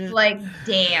that shit. Like,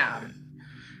 damn.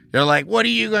 They're like, what are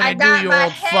you gonna do, you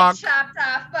old fuck? I got my head chopped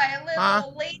off by a little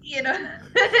old lady in a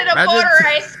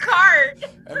motorized cart.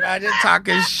 Imagine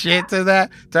talking shit to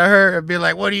her and be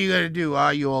like, what are you gonna do,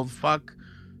 you old fuck?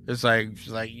 It's like,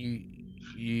 she's like,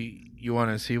 you want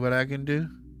to see what I can do?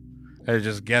 And it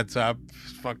just gets up,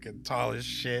 fucking tall as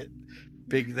shit,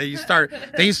 big. Then you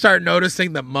start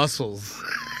noticing the muscles.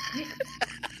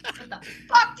 What the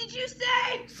fuck did you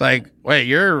say? It's like, wait,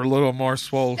 you're a little more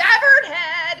swollen. Severed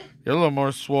head. You're a little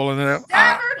more swollen than that.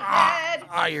 Severed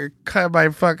head. You're cutting my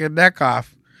fucking neck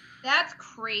off. That's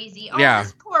crazy. Oh, Yeah.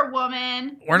 this poor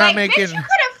woman. We're not making. Bitch, you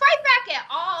couldn't fight back at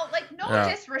all. Like, no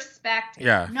disrespect.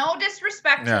 Yeah. No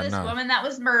disrespect to this woman that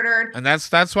was murdered. And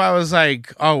that's why I was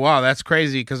like, oh wow, that's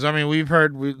crazy. Because I mean, we've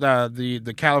heard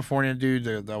the California dude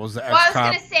that was the ex-cop. Well, I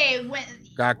was gonna say when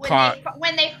caught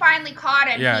when they finally caught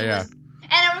him. Yeah.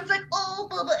 And I was like, oh,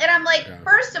 blah, blah. And I'm like,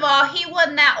 first of all, he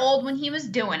wasn't that old when he was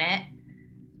doing it.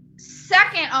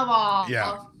 Second of all,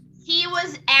 he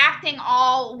was acting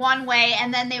all one way,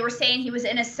 and then they were saying he was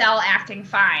in a cell acting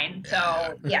fine.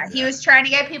 So, he was trying to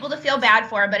get people to feel bad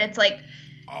for him, but it's like,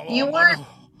 you weren't...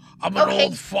 I'm an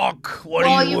old fuck. What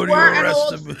are you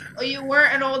arresting me? You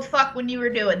weren't an old fuck when you were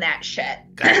doing that shit.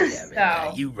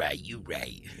 So. You right.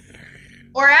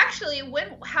 Or actually,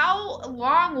 how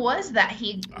long was that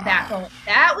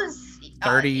that was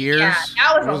 30 years? Yeah,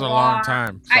 that was a long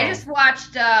time. So. I just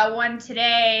watched one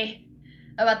today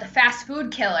about the fast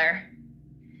food killer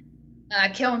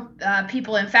killing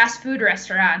people in fast food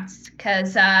restaurants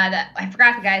because I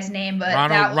forgot the guy's name, but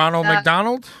Ronald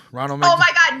McDonald? Oh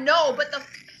my god, no! But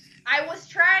I was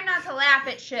trying not to laugh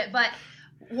at shit, but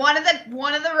one of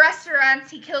the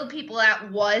restaurants he killed people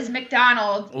at was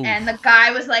McDonald's, and the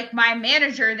guy was like, my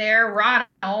manager there,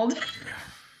 Ronald,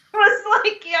 was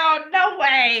like, yo, no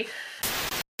way.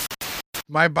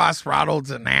 My boss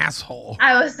Ronald's an asshole.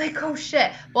 I was like, oh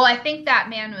shit. Well, I think that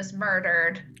man was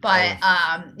murdered, but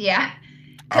yeah.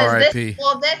 R.I.P.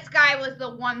 This guy was the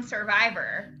one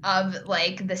survivor of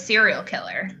like the serial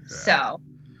killer. Yeah. So.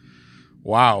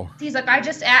 Wow. He's like, I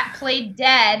just played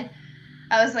dead.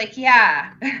 I was like,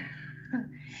 yeah.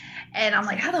 And I'm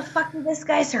like, how the fuck did this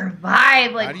guy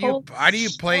survive? Like, how do you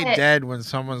play dead when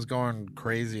someone's going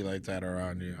crazy like that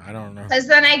around you? I don't know. Because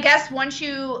then I guess once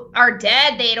you are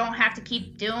dead, they don't have to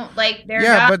keep doing like they're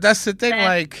but that's the thing.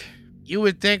 Like, you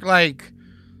would think like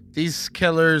these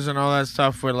killers and all that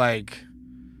stuff would like,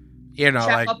 you know,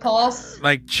 check like a pulse,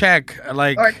 like check,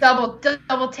 like or double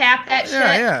tap that shit.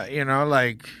 yeah, you know,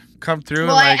 like come through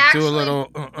Well, and like I do a actually little.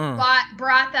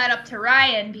 brought that up to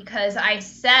Ryan because I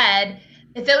said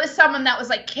if it was someone that was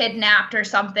like kidnapped or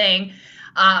something,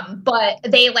 but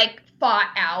they like fought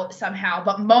out somehow.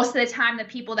 But most of the time, the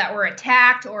people that were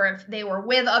attacked, or if they were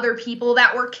with other people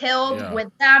that were killed with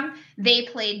them, they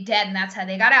played dead, and that's how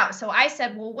they got out. So I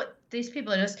said, well, what these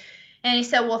people are just. And he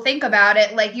said, well, think about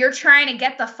it. Like, you're trying to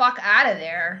get the fuck out of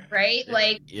there, right?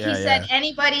 Like, he said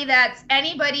anybody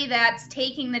that's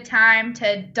taking the time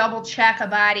to double check a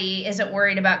body isn't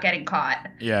worried about getting caught.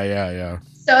 Yeah.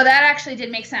 So that actually did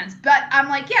make sense. But I'm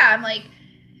like,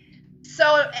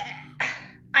 so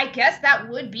I guess that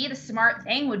would be the smart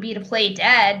thing, would be to play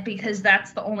dead, because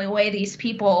that's the only way these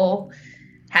people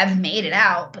have made it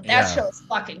out. But that show is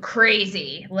fucking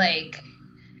crazy. Like...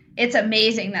 It's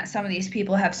amazing that some of these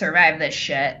people have survived this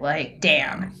shit. Like,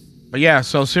 damn. But yeah,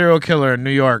 so serial killer in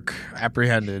New York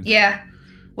apprehended. Yeah.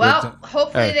 Well,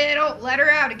 hopefully they don't let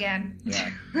her out again. Yeah.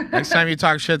 Next time you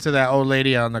talk shit to that old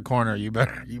lady on the corner, you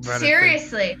better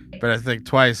seriously. But I think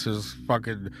twice is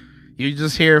fucking. You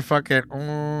just hear fucking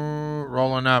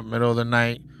rolling up middle of the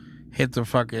night, hit the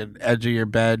fucking edge of your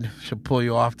bed. She'll pull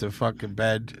you off the fucking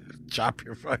bed, chop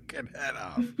your fucking head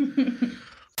off.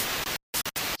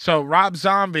 So Rob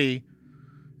Zombie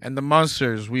and the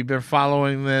Munsters, we've been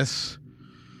following this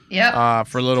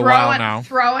for a little while now.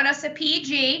 Throwing us a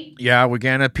PG. Yeah, we're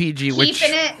getting a PG.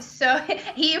 Keeping it so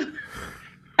he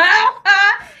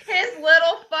his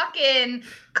little fucking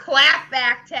clap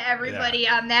back to everybody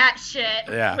on that shit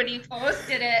when he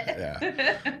posted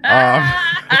it.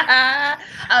 I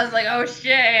was like, oh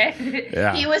shit.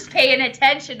 Yeah. He was paying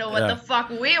attention to what the fuck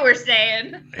we were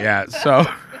saying. Yeah, so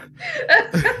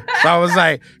I was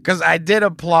like, because I did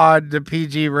applaud the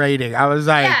PG rating. I was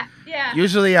like,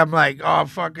 usually I'm like, oh,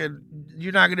 fucking,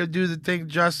 you're not going to do the thing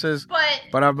justice.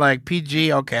 But I'm like,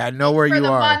 PG, okay, I know where you are. For the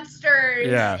Monsters,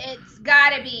 it's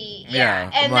got to be. Yeah.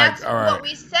 And that's what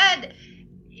we said,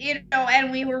 you know,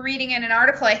 and we were reading in an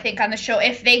article, I think, on the show,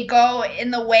 if they go in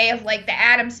the way of, like, the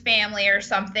Addams Family or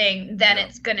something, then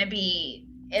it's going to be,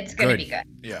 be good.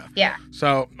 Yeah.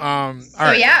 So, all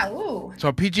right. Yeah, ooh.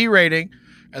 So PG rating.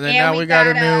 And then now we got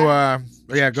a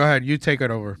new, go ahead. You take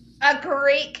it over. A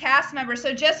great cast member.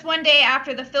 So just one day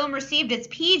after the film received its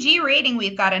PG rating,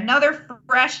 we've got another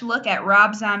fresh look at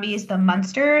Rob Zombie's The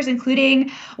Munsters,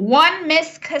 including one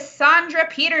Miss Cassandra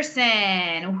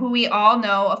Peterson, who we all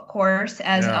know, of course,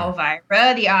 as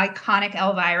Elvira, the iconic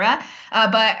Elvira.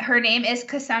 But her name is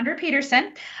Cassandra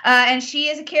Peterson, and she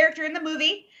is a character in the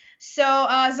movie. So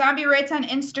Zombie writes on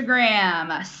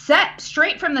Instagram, set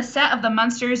straight from the set of The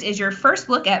Munsters is your first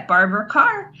look at Barbara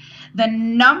Carr, the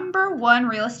 #1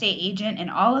 real estate agent in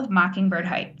all of Mockingbird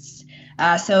Heights.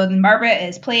 So Barbara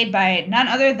is played by none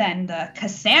other than the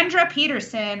Cassandra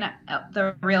Peterson,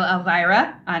 the real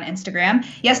Elvira, on Instagram.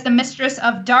 Yes, the Mistress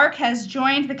of Dark has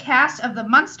joined the cast of The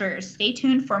Munsters. Stay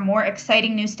tuned for more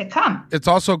exciting news to come. It's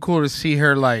also cool to see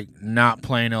her, like, not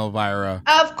playing Elvira.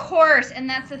 Of course, and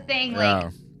that's the thing,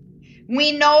 like...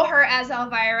 We know her as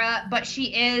Elvira, but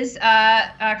she is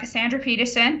Cassandra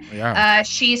Peterson. Yeah.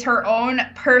 She's her own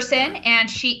person, and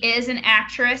she is an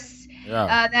actress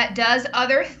that does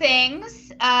other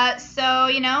things. So,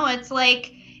 you know, it's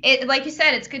like you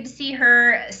said, it's good to see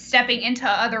her stepping into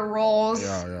other roles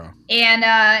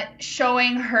and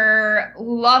showing her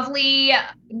lovely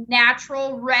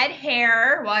natural red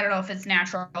hair. Well, I don't know if it's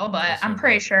natural, but I'm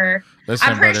pretty sure.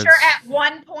 I'm pretty sure at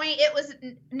one point it was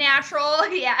natural.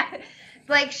 Yeah.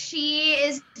 Like, she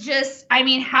is just, I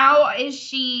mean, how is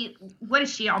she, what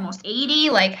is she, almost 80?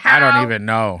 Like, how? I don't even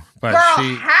know. But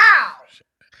Girl, how?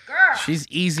 Girl. She's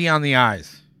easy on the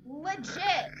eyes. Legit.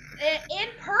 In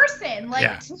person.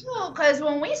 Like, too, because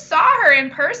when we saw her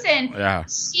in person,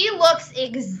 she looks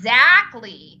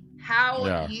exactly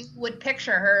how you would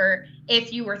picture her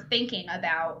if you were thinking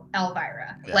about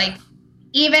Elvira. Yeah. Like,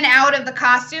 even out of the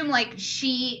costume, like,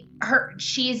 she's...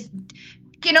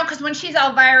 You know, because when she's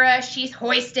Elvira, she's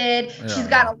hoisted. She's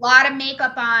got a lot of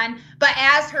makeup on. But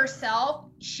as herself,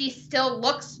 she still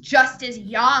looks just as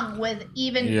young with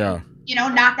even, you know,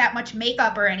 not that much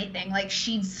makeup or anything. Like,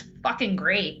 she's fucking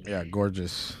great. Yeah,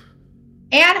 gorgeous.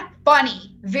 And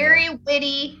funny. Very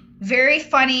witty. Very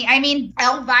funny. I mean,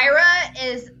 Elvira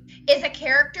is a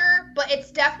character, but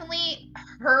it's definitely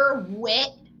her wit.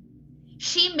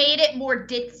 She made it more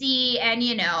ditzy and,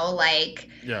 you know, like...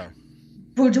 Yeah.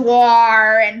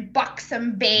 Boudoir and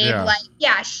buxom babe,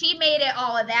 she made it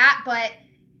all of that. But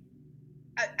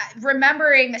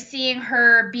remembering seeing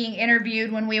her being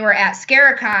interviewed when we were at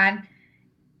Scaricon,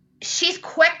 she's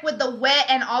quick with the wit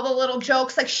and all the little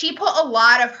jokes. Like, she put a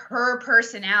lot of her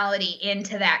personality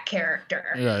into that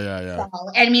character. Yeah. So,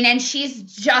 I mean, and she's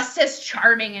just as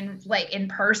charming in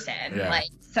person. Yeah.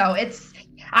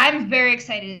 I'm very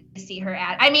excited to see her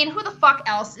at. I mean, who the fuck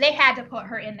else? They had to put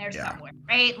her in there somewhere,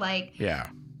 right? Like, yeah,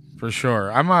 for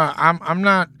sure. I'm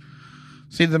not.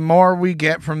 See, the more we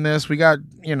get from this, we got,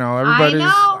 everybody's.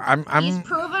 I know. He's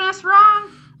proven us wrong.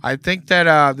 I think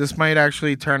that this might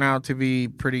actually turn out to be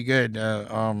pretty good.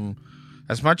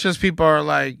 As much as people are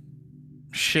like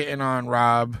shitting on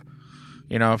Rob,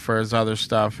 for his other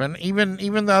stuff, and even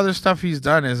the other stuff he's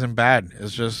done isn't bad.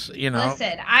 It's just,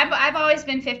 Listen, I've always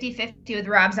been 50-50 with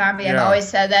Rob Zombie. Yeah. I've always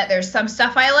said that there's some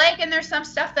stuff I like and there's some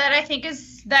stuff that I think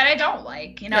that I don't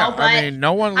like. Yeah, but I mean,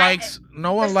 no one likes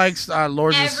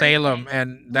Lords of Salem,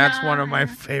 and that's one of my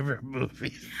favorite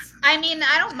movies. I mean,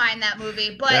 I don't mind that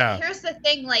movie, but here's the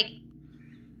thing, like,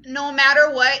 no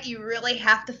matter what, you really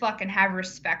have to fucking have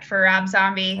respect for Rob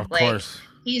Zombie. Of course.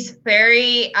 He's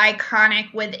very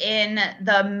iconic within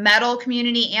the metal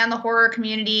community and the horror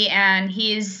community, and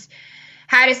he's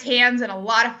had his hands in a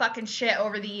lot of fucking shit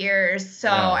over the years. So,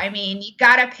 I mean, you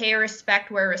gotta pay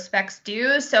respect where respect's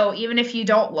due. So even if you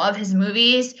don't love his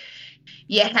movies,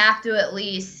 you have to at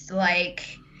least,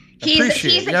 like,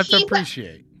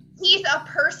 appreciate. He's a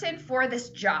person for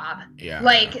this job. Yeah.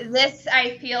 Like, this,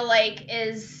 I feel like,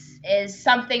 is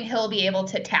something he'll be able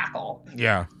to tackle.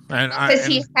 Yeah. Because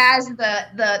he has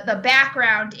the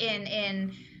background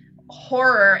in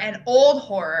horror and old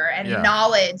horror and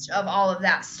knowledge of all of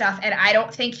that stuff. And I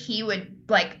don't think he would,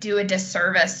 like, do a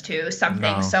disservice to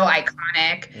something so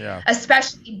iconic. Yeah.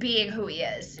 Especially being who he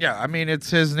is. Yeah. I mean,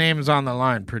 it's his name's on the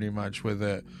line pretty much with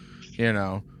it,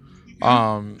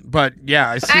 But yeah,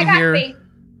 I see here. Faith.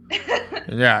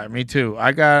 Yeah, me too.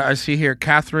 I see here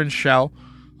Catherine Schell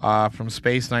from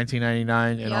Space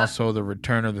 1999, and also The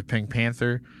Return of the Pink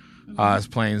Panther is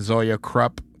playing Zoya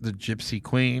Krupp, the Gypsy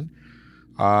Queen.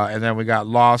 And then we got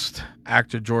Lost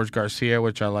actor George Garcia,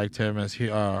 which I liked him as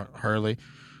Hurley,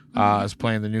 is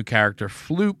playing the new character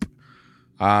Floop,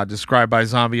 described by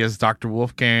Zombie as Dr.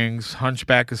 Wolfgang's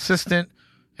hunchback assistant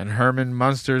and Herman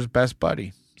Munster's best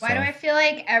buddy. Why do I feel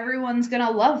like everyone's going to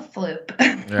love Floop?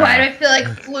 Why do I feel like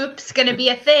Floop's going to be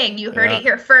a thing? You heard it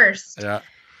here first. Yeah.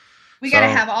 We got to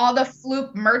have all the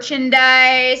Floop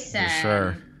merchandise. For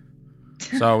sure.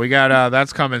 So we got,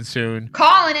 that's coming soon.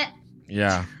 Calling it.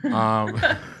 Yeah.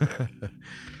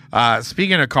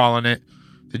 Speaking of calling it,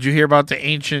 did you hear about the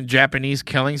ancient Japanese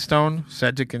killing stone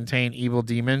said to contain evil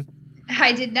demon?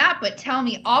 I did not, but tell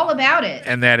me all about it.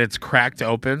 And that it's cracked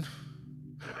open.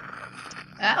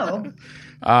 Oh.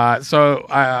 So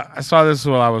I saw this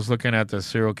while I was looking at the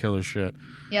serial killer shit.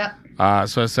 Yep.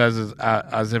 So it says,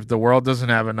 as if the world doesn't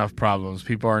have enough problems,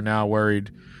 people are now worried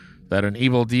that an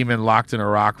evil demon locked in a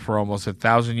rock for almost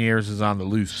 1,000 years is on the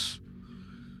loose.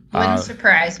 Wouldn't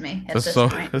surprise me at this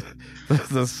point.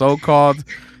 The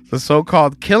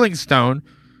so-called killing stone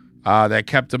that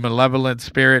kept a malevolent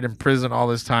spirit in prison all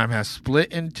this time has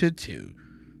split into two,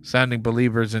 sending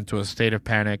believers into a state of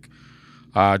panic.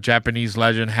 Japanese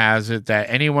legend has it that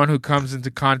anyone who comes into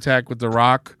contact with the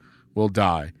rock will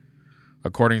die.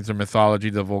 According to mythology,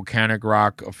 the volcanic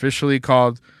rock, officially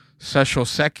called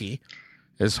Seshoseki,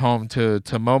 is home to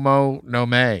Tomomo no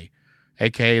Mae,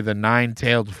 a.k.a. the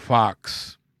nine-tailed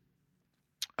fox.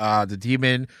 The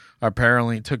demon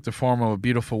apparently took the form of a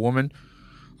beautiful woman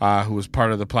who was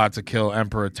part of the plot to kill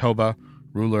Emperor Toba,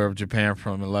 ruler of Japan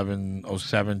from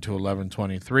 1107 to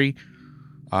 1123.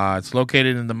 It's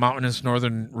located in the mountainous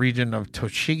northern region of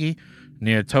Tochigi,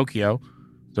 near Tokyo.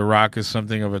 The rock is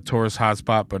something of a tourist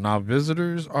hotspot, but now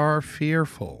visitors are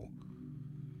fearful.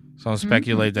 Some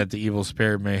speculate that the evil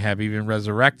spirit may have even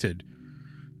resurrected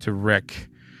to wreak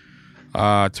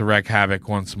havoc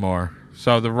once more.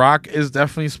 So the rock is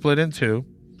definitely split in two.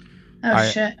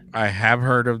 Shit. I have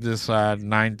heard of this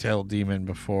nine-tailed demon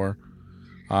before.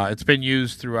 It's been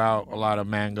used throughout a lot of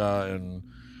manga and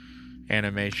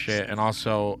anime shit, and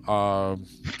also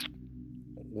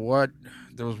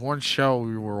there was one show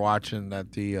we were watching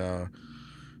that the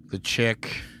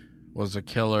chick was a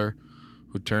killer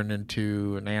who turned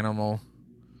into an animal.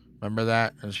 Remember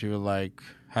that? And she would like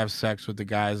have sex with the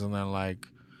guys and then like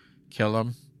kill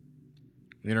them.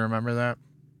 You don't remember that?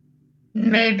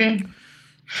 Maybe. I'm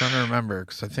trying to remember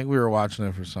because I think we were watching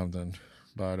it for something,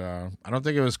 but I don't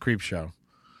think it was Creep Show.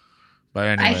 But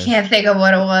anyway, I can't think of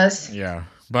what it was. Yeah.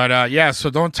 But so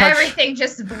don't touch. Everything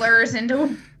just blurs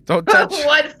into don't touch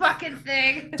one fucking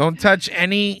thing. Don't touch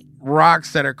any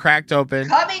rocks that are cracked open.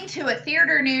 Coming to a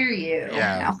theater near you.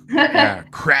 Yeah. Yeah.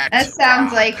 Cracked. That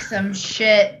sounds like some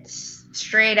shit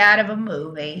straight out of a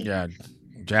movie. Yeah.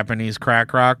 Japanese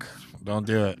crack rock. Don't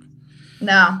do it.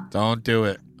 No. Don't do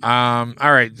it. All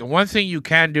right. The one thing you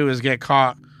can do is get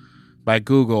caught by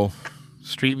Google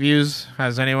Street Views.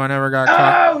 Has anyone ever got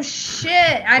caught? Oh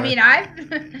shit! I mean,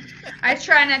 I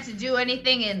try not to do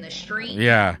anything in the street.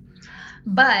 Yeah.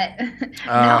 But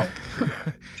no.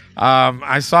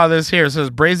 I saw this here. It says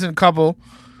brazen couple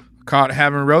caught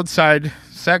having roadside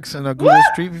sex in a Google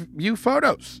Street View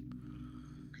photos.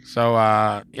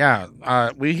 So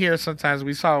we hear sometimes.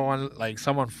 We saw one like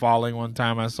someone falling one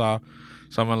time. I saw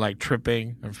someone like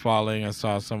tripping and falling. I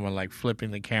saw someone like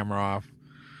flipping the camera off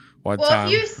one time. Well,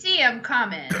 if you see them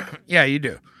coming. Yeah, you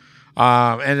do.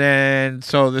 And then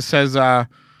so this says a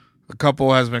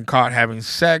couple has been caught having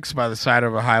sex by the side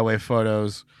of a highway.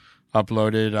 Photos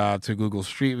uploaded to Google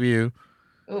Street View.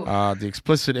 The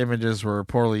explicit images were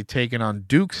reportedly taken on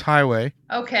Dukes Highway.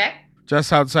 Okay.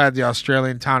 Just outside the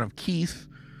Australian town of Keith,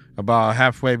 about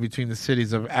halfway between the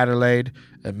cities of Adelaide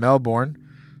and Melbourne.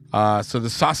 So the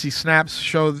saucy snaps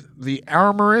show the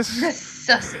amorous...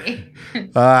 Sussy.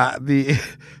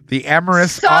 The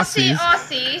amorous Saucy Aussies.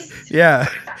 Aussies. Yeah.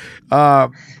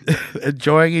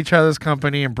 Enjoying each other's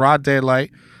company in broad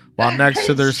daylight while next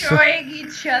to their... Enjoying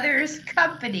each other's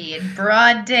company in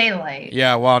broad daylight.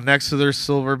 Yeah, while next to their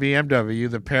silver BMW,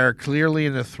 the pair are clearly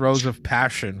in the throes of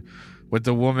passion, with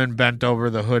the woman bent over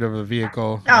the hood of the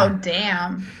vehicle. Oh,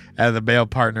 damn. And the male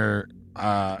partner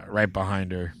right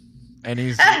behind her. And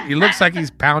he looks like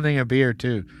he's pounding a beer,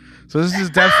 too. So this is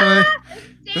definitely...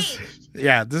 this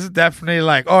is definitely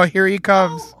like, oh, here he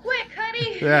comes. Oh, quick,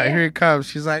 honey. Yeah, here he comes.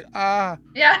 She's like, ah.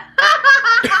 Yeah.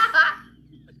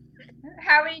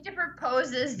 How many different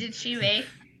poses did she make?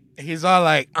 He's all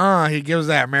like, he gives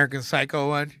that American Psycho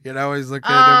one. You know, he's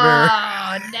looking in the mirror.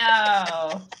 Oh,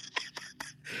 no.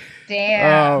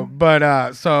 Damn.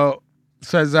 But so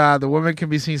says the woman can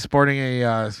be seen sporting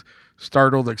a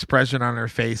startled expression on her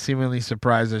face, seemingly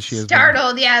surprised as she is.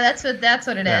 Startled, yeah, that's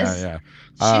what it is. Yeah.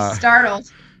 She's startled.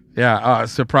 Yeah,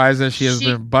 surprised that she has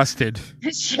been busted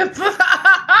in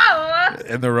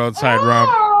the roadside rump.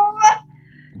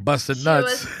 Busted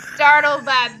nuts. She was startled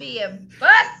by being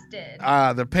busted.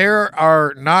 The pair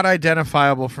are not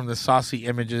identifiable from the saucy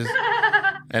images,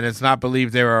 and it's not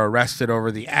believed they were arrested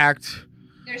over the act.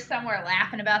 They're somewhere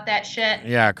laughing about that shit.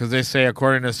 Yeah, because they say,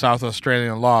 according to South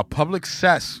Australian law, public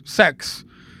sex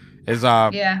is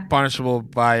punishable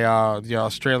by the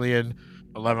Australian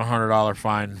 $1,100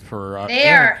 fine for.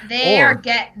 They are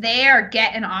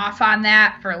getting off on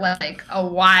that for like a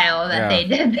while that they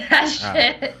did that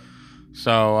shit.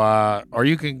 So, or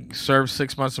you can serve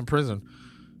 6 months in prison.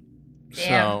 Damn.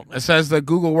 So it says the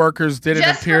Google workers didn't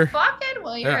appear. For fucking?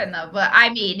 Well, you're in the, but I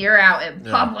mean, you're out in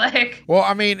public. Well,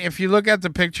 I mean, if you look at the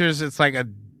pictures, it's like a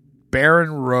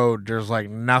barren road. There's like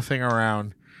nothing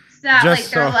around. It's not like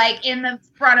they're like in the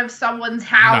front of someone's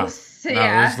house. No,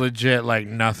 there's legit like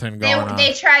nothing going on.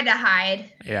 They tried to hide.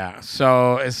 Yeah.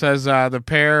 So it says the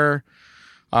pair.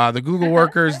 The Google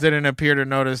workers didn't appear to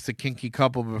notice the kinky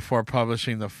couple before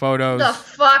publishing the photos. The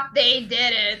fuck they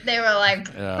didn't. They were like,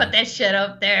 put that shit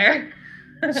up there.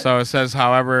 So it says,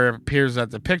 however, it appears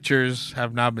that the pictures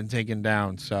have not been taken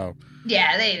down. So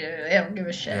yeah, they don't give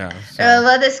a shit. Yeah, so.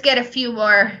 Let us get a few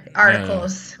more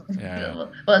articles. Yeah.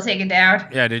 We'll take it down.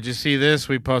 Yeah, did you see this?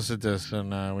 We posted this, and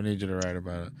we need you to write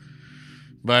about it.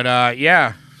 But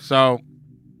so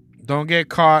don't get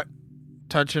caught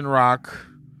touching rock.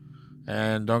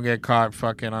 And don't get caught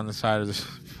fucking on the side of the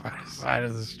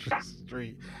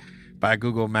street by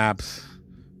Google Maps.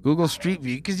 Google Street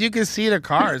View, because you can see the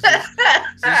cars.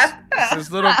 It's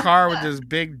this little car with this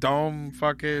big dome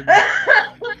fucking...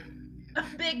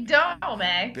 Big dome,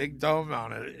 eh? Big dome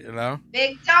on it, you know?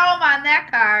 Big dome on that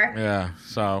car. Yeah,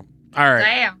 so... All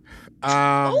right.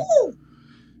 Damn.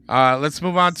 Let's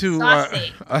move on to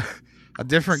a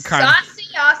different kind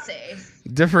Saucy.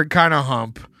 Different kind of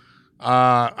hump.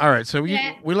 All right, so we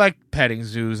like petting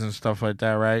zoos and stuff like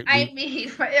that, right? I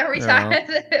mean, are we talking?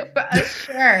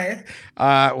 Sure.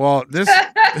 Well,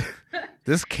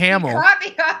 this camel. You caught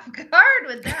me off guard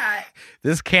with that.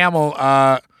 This camel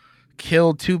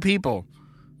killed 2 people.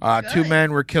 2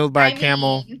 men were killed by a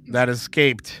camel that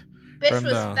escaped. Bitch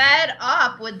was fed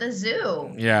up with the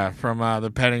zoo. Yeah, from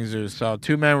the petting zoo. So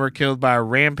 2 men were killed by a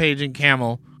rampaging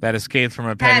camel that escaped from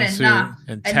a petting zoo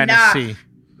in Tennessee.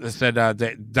 They said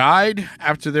they died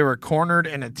after they were cornered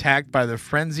and attacked by the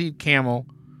frenzied camel.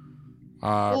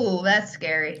 Ooh, that's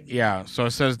scary. Yeah, so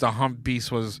it says the hump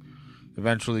beast was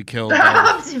eventually killed. The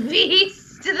humped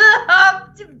beast? The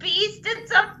humped beast?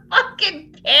 It's a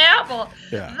fucking camel.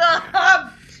 Yeah. The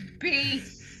humped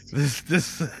beast. This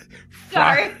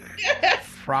Sorry.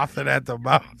 frothing at the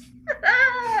mouth.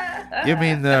 You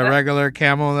mean the regular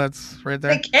camel that's right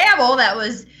there? The camel that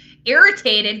was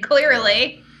irritated,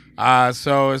 clearly.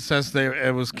 So it says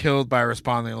it was killed by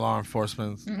responding law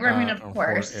enforcement. I mean, of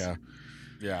course.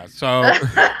 Yeah. So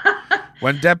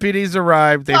when deputies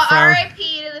arrived, they found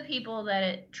R.I.P. to the people that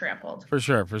it trampled. for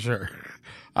sure.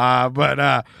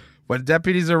 But when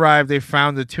deputies arrived, they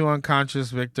found the 2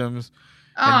 unconscious victims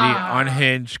and the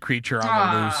unhinged creature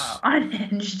on the loose.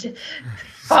 Unhinged,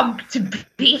 thumped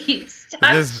beast.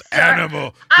 This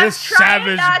animal, this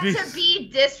savage not beast. to be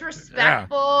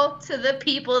disrespectful to the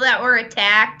people that were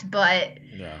attacked, but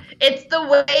it's the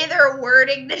way they're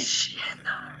wording this shit.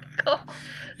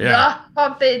 Yeah. The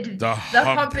humped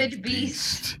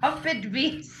beast. Humped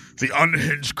beast. The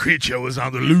unhinged creature was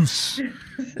on the loose.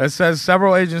 It says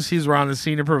several agencies were on the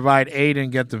scene to provide aid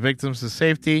and get the victims to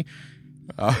safety.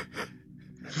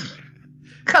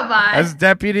 Come on. As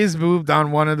deputies moved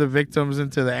on one of the victims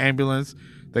into the ambulance,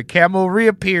 the camel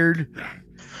reappeared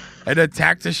and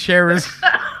attacked the sheriff's. Sorry,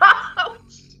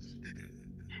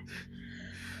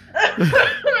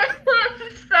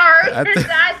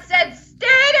 I said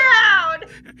stay down.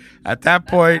 At that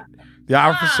point, the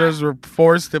officers were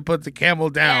forced to put the camel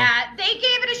down. Yeah, they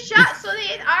gave it a shot, so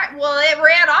it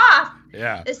ran off.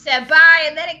 Yeah. It said bye,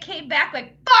 and then it came back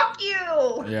like, fuck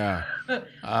you. Yeah.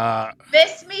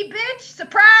 Miss me, bitch.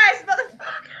 Surprise,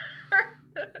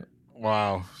 motherfucker.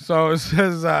 Wow. So it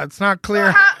says it's not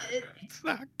clear. It's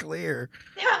not clear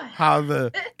how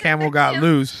the camel got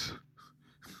loose.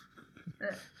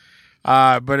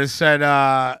 But it said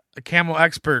a camel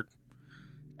expert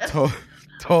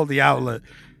told the outlet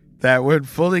that when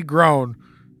fully grown,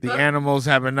 the animals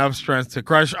have enough strength to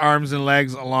crush arms and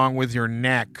legs along with your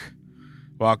neck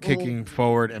while kicking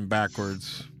forward and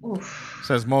backwards. Oof.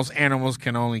 Says most animals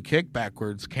can only kick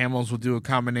backwards. Camels will do a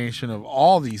combination of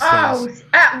all these things. Oh,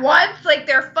 at once? Like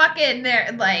they're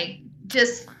like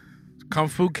just Kung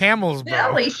Fu camels, bro.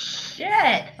 Holy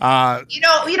shit. You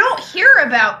don't hear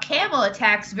about camel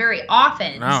attacks very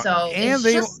often, so it's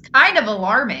just kind of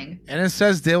alarming. And it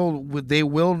says they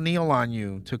will kneel on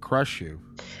you to crush you.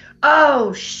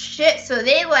 Oh shit! So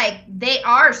they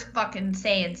are fucking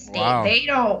saying stay. Wow.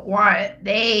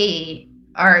 They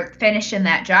are finishing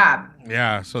that job.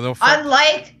 Yeah, so they'll.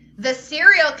 Unlike the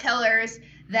serial killers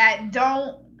that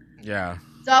don't. Yeah.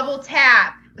 Double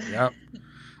tap. Yep.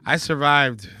 I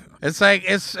survived. It's like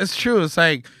it's true. It's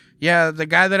like the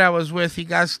guy that I was with, he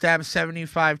got stabbed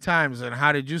 75 times, and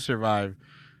how did you survive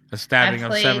a stabbing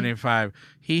of 75?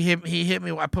 He hit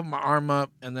me. I put my arm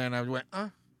up, and then I went,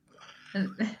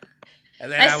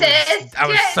 And then I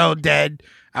was so dead.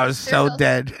 I was so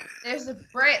dead. There's a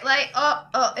bright light.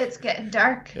 Oh, it's getting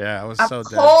dark. Yeah, I was so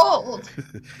cold.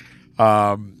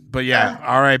 Dead. But yeah,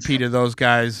 R.I.P. to those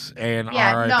guys, and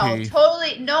R.I.P. No,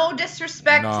 totally, no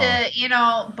disrespect to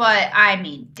but I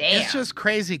mean, damn, it's just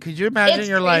crazy. Could you imagine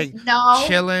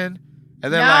chilling,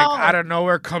 and then out of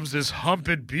nowhere comes this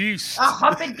humped beast, a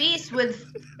humped beast with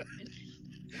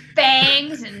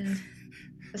fangs and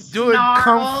doing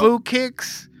kung fu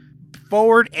kicks.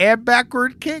 Forward and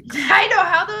backward kicks. I know,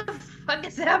 how the fuck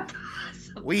is that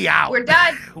possible? We out. We're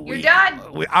done. You're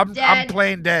done. I'm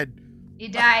playing dead. You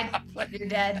died. You're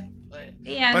dead.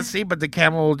 Yeah. But the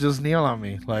camel will just kneel on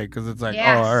me, because it's like,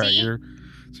 all right, you're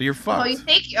fucked. Oh, you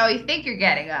think you're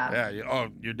getting up? Yeah.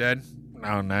 You're dead.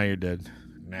 No, now you're dead.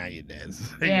 Now you're dead.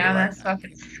 Yeah, that's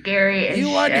fucking scary. As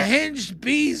you unhinged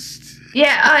beast.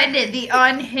 Yeah, the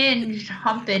unhinged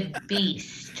humped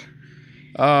beast.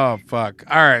 Oh, fuck.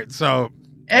 All right, so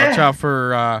watch out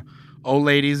for old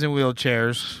ladies in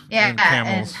wheelchairs and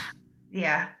camels.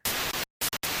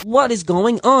 What is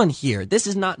going on here? This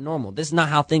is not normal. This is not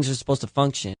how things are supposed to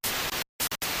function.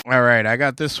 All right, I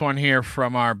got this one here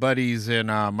from our buddies in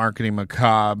Marketing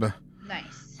Macabre.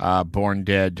 Nice. Born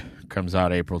Dead comes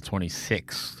out April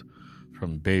 26th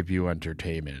from Bayview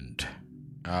Entertainment.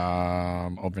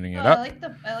 Opening it up.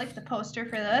 I like the poster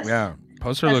for this. Yeah.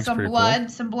 Poster looks pretty cool.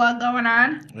 Some blood going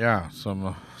on. Yeah,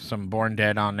 some Born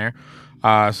Dead on there.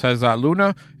 Says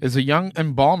Luna is a young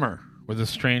embalmer with a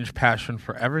strange passion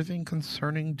for everything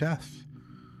concerning death.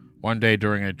 One day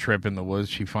during a trip in the woods,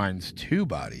 she finds 2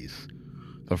 bodies.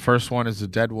 The first one is a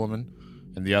dead woman,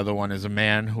 and the other one is a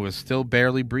man who is still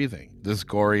barely breathing. This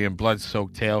gory and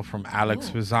blood-soaked tale from Alex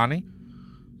Vizzani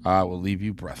will leave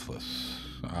you breathless.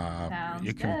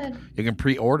 You can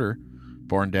pre-order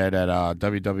Born Dead at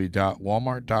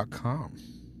www.walmart.com.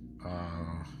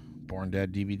 Born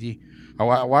Dead DVD.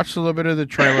 I watched a little bit of the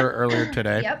trailer earlier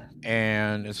today. Yep.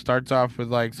 And it starts off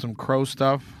with some crow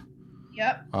stuff.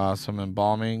 Yep. Some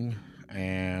embalming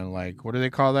and what do they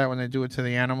call that when they do it to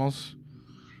the animals?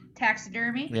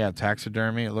 Taxidermy. Yeah,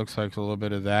 taxidermy. It looks like a little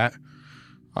bit of that.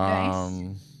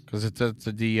 Nice. Because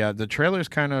the trailer's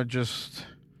kind of just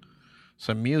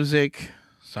some music,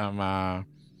 some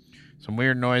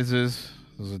weird noises.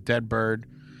 There's a dead bird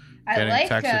I getting like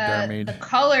taxidermied. the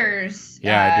colors.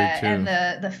 Yeah, I do too.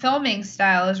 And the filming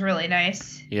style is really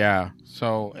nice. Yeah,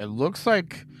 so it looks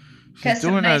like Got she's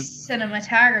some doing nice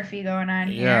cinematography going on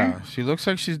here. Yeah, she looks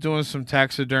like she's doing some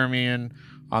taxidermying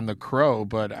on the crow,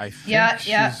 but I think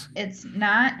she's it's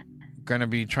not gonna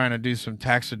be trying to do some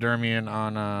taxidermying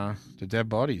on the dead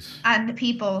bodies. on the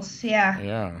people's. Yeah,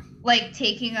 Yeah, like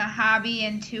taking a hobby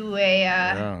into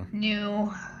a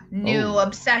new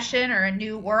obsession or a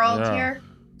new world Yeah. here.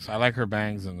 so I like her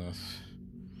bangs in this.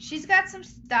 She's got some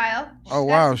style. She's Oh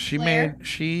got wow, some she flair.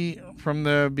 from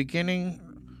the beginning.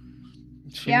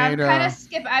 She I'm made kind of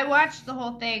I watched the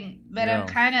whole thing, but I'm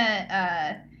kind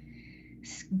of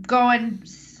going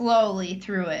slowly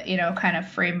through it. You know, kind of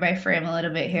frame by frame a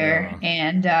little bit here,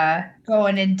 and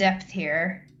going in depth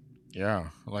here. Yeah,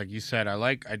 like you said,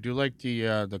 I do like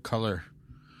the color.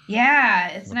 Yeah,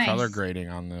 it's the nice. color grading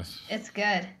on this. It's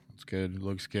good. It's good. It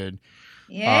looks good.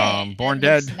 Yeah. Born it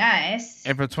Dead. looks nice.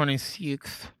 April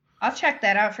 26th. I'll check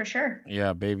that out for sure.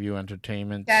 Yeah, Bayview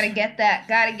Entertainment. Gotta get that.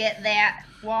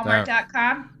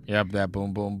 Walmart.com. Yep, that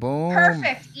boom, boom, boom.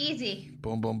 Perfect. Easy.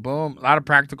 Boom, boom, boom. A lot of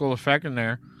practical effect in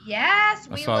there. Yes,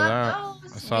 we saw that. love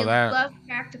those. I saw we that. love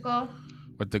practical.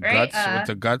 With the Right,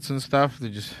 guts and stuff.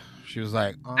 She was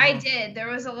like, oh. I did. There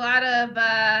was a lot of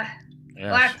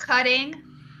Yeah, lot of cutting,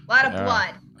 a lot of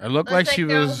blood. It looked like she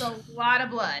there was a lot of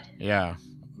blood. Yeah.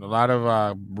 A lot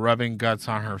of rubbing guts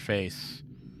on her face.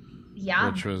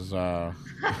 Yum. Which was yum.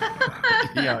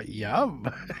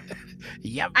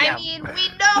 Yum. I mean, we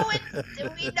know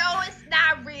it's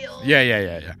not real.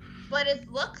 Yeah. But it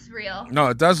looks real. No,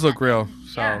 it does look real.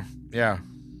 So yeah.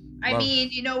 I mean,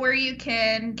 you know where you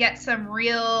can get some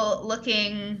real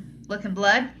looking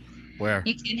blood? Where?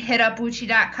 You can hit up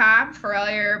Wuchi.com for all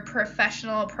your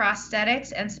professional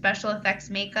prosthetics and special effects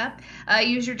makeup.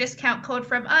 Use your discount code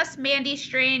from us, Mandy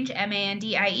Strange,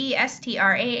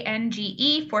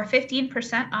 MandyIESTRANGE, for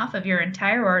 15% off of your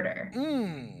entire order.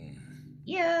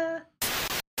 Yeah.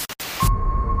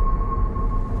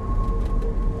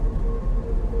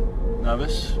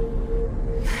 Nervous?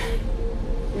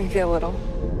 Maybe a little.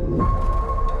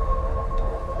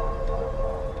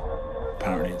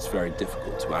 Apparently it's very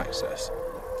difficult to access.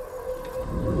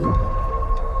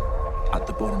 At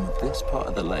the bottom of this part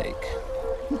of the lake,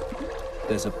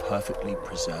 there's a perfectly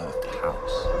preserved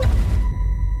house.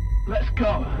 Let's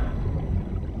go.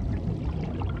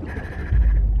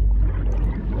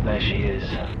 There she is.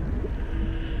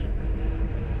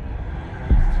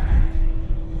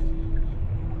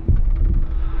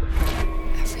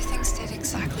 Everything stayed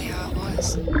exactly how it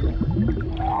was.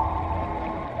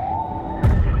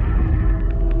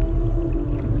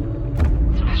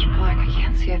 It's black. I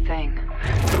can't see a thing.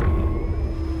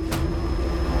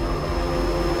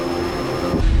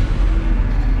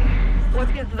 What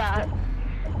is that?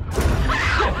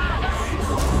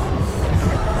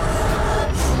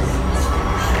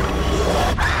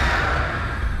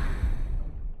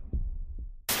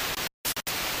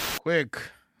 Quick,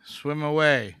 swim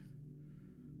away.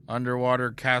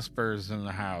 Underwater Casper's in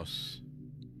the house.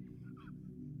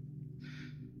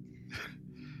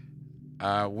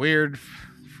 Weird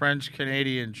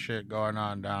French-Canadian shit going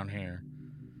on down here.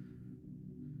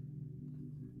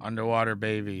 Underwater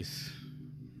babies.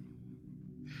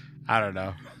 I don't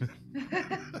know.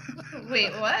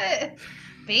 Wait, what?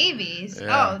 Babies?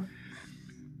 Yeah. Oh,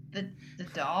 the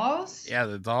dolls? Yeah,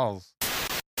 the dolls.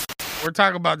 We're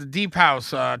talking about The Deep House,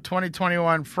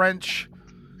 2021 French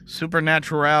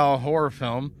supernatural horror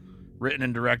film, written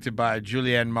and directed by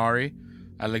Julianne Maury,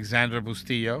 Alexandre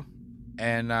Bustillo,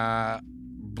 and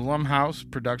Blumhouse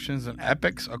Productions and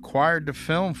Epix acquired the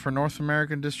film for North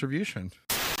American distribution.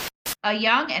 A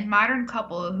young and modern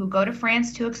couple who go to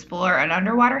France to explore an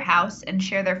underwater house and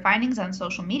share their findings on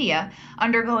social media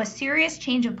undergo a serious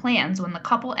change of plans when the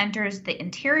couple enters the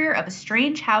interior of a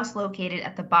strange house located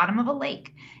at the bottom of a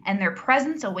lake, and their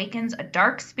presence awakens a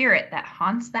dark spirit that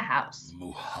haunts the house.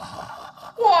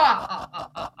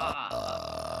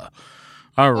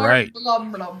 All right.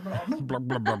 Blum, blum, blum. Blum,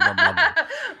 blum, blum, blum, blum.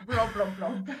 Blum, blum,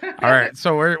 blum. All right,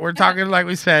 so we're talking, like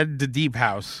we said, The Deep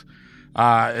House.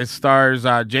 It stars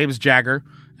James Jagger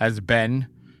as Ben.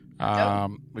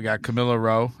 We got Camilla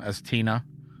Rowe as Tina.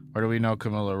 Where do we know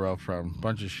Camilla Rowe from?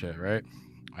 Bunch of shit, right?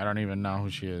 I don't even know who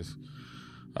she is.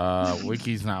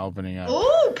 Wiki's not opening up.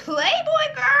 Ooh,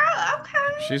 Playboy girl.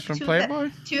 Okay. She's from Playboy?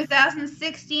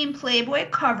 2016 Playboy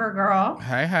cover girl.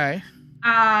 Hey.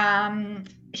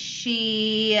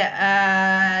 She,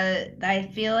 I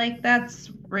feel like that's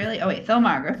really,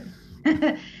 filmography.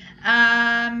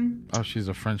 Oh, she's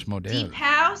a French model.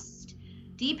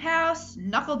 Deep House,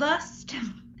 Knuckle Dust.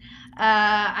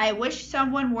 I wish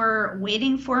someone were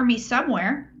waiting for me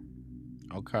somewhere.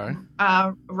 Okay.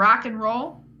 Rock and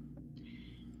Roll.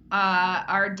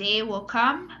 Our Day Will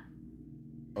Come.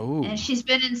 Oh. And she's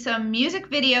been in some music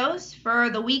videos for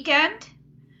The Weeknd,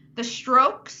 The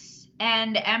Strokes,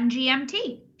 and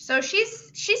MGMT. So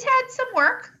she's had some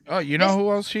work. Oh, you know who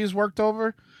else she's worked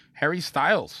over? Harry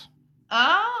Styles.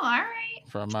 Oh, all right.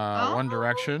 From One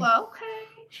Direction. Okay.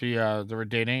 They were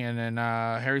dating, and then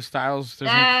Harry Styles.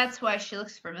 That's why she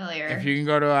looks familiar. If you can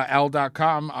go to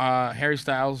L.com, Harry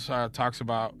Styles talks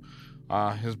about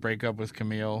his breakup with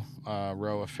Camille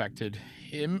Rowe affected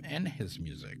him and his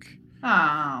music.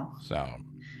 Oh. So.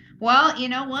 Well, you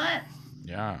know what?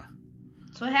 Yeah.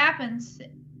 That's what happens.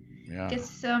 Yeah. Get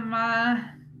some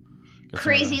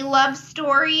crazy love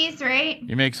stories, right?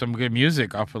 You make some good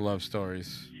music off of love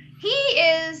stories. He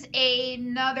is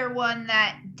another one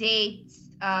that dates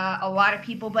a lot of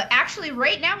people, but actually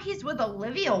right now he's with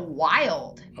Olivia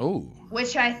Wilde. Oh.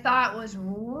 Which I thought was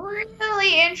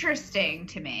really interesting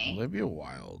to me. Olivia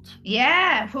Wilde.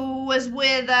 Yeah, who was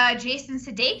with Jason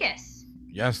Sudeikis.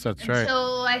 Yes, that's right.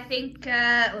 Until I think,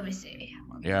 let me see.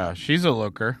 Yeah, she's a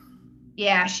looker.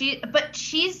 Yeah, she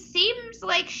seems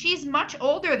like she's much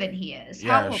older than he is.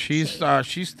 Yeah, she's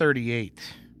 38.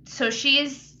 So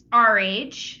she's our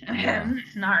age. Yeah.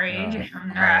 Our age.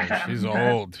 Yeah. She's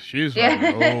old. She's old.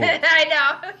 I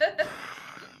know.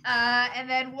 And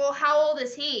then, well, how old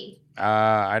is he?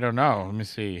 I don't know. Let me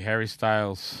see. Harry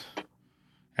Styles.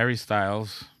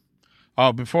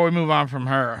 Oh, before we move on from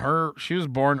she was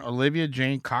born Olivia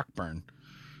Jane Cockburn.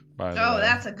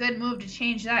 That's a good move to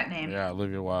change that name. Yeah,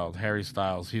 Olivia Wilde. Harry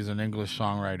Styles. He's an English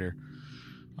songwriter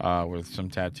with some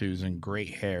tattoos and great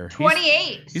hair.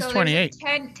 28. He's 28.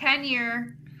 10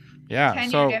 year. Yeah.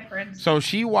 10-year difference. So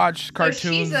she watched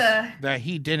cartoons that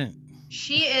he didn't.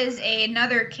 She is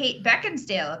another Kate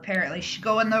Beckinsale, apparently. She's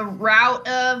going the route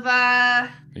of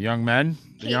the young men.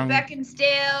 Kate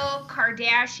Beckinsale,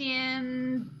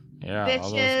 Kardashian, bitches.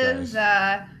 All those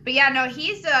guys. But yeah, no,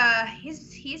 he's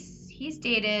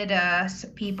dated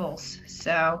some peoples.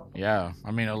 So yeah,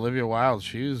 I mean Olivia Wilde.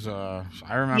 She's I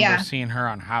remember seeing her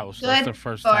on House. Good That's the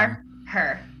first for time.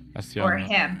 Her. That's the or only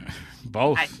him.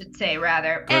 Both. I should say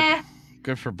rather.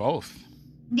 Good for both.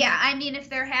 Yeah, I mean, if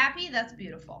they're happy, that's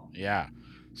beautiful. Yeah.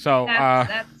 So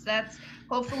that's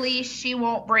hopefully she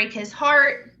won't break his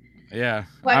heart. Yeah.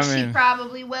 But she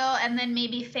probably will, and then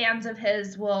maybe fans of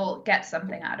his will get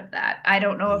something out of that. I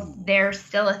don't know if they're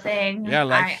still a thing. Yeah,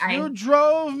 like you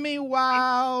drove me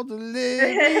wild,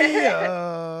 Olivia.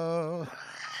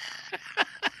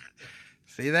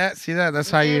 See that?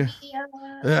 That's how you.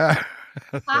 Yeah.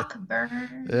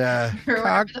 Cockburn. Yeah.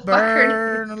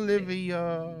 Cockburn,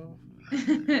 Olivia.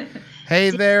 Hey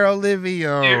there,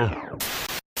 Olivia.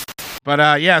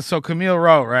 But so Camille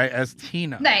Rowe, right, as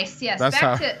Tina. Nice, yes.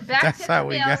 Back to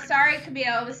Camille. Sorry,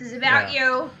 Camille. This is about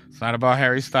you. It's not about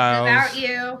Harry Styles. It's about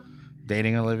you.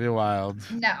 Dating Olivia Wilde.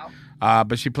 No.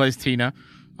 But she plays Tina.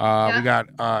 We got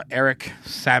Eric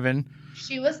Savin.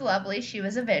 She was lovely. She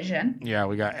was a vision. Yeah,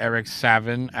 we got Eric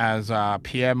Savin as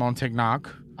Pierre Montagnac.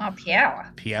 Oh,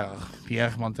 Pierre. Pierre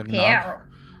Montagnac. Pierre.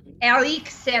 Eric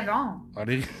Savin.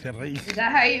 Is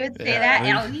that how you would say that?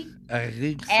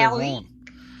 Eric Savin.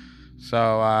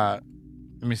 So,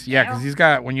 let me see. Yeah, because he's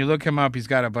got, when you look him up, he's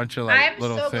got a bunch of little things.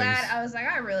 I'm so glad. I was like,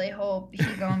 I really hope he's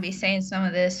going to be saying some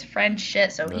of this French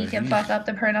shit so he can fuck up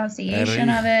the pronunciation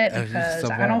of it, because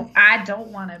I don't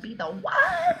want to be the one.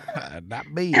 Not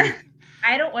me.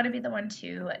 I don't want to be the one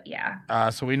to,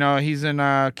 So we know he's in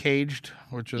Caged,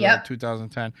 which was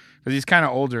 2010, because he's kind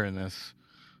of older in this.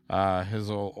 His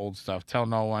old stuff. Tell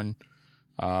No One,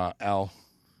 L.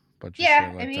 But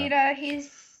he's.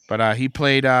 But he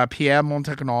played Pierre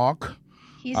Montagnac.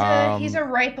 He's a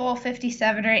ripe old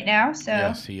 57 right now. So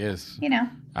yes, he is. You know.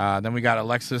 Then we got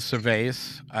Alexis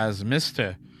Cervais as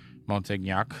Mr.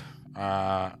 Montagnac.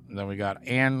 Then we got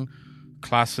Anne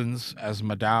Claessens as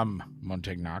Madame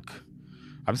Montagnac.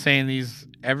 I'm saying these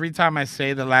every time I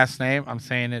say the last name. I'm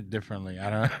saying it differently. I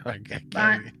don't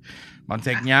know.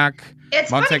 Montagnac. It's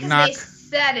Montagnac. Funny because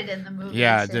they said it in the movie.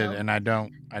 Yeah, I did, and I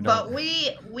don't. But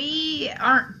we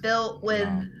aren't built with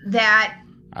that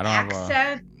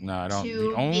accent. I don't.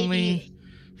 The only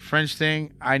French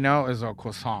thing I know is a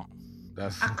croissant.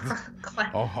 That's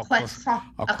croissant.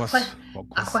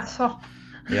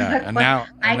 Yeah, and now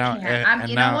I can't.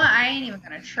 You know what? I ain't even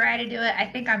gonna try to do it. I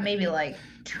think I'm maybe like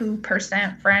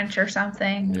 2% French or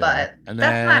something, but that's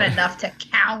not enough to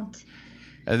count.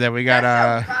 And then we got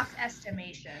that's a rough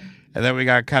estimation. And then we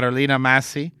got Carolina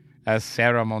Massey as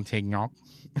Sarah Montagnac.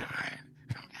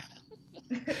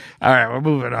 All right, we're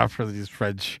moving on for these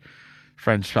French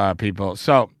people.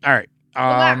 So, all right.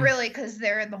 Well, not really, because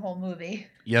they're in the whole movie.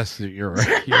 Yes, you're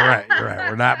right. You're right.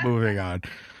 We're not moving on.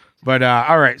 But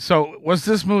all right. So, was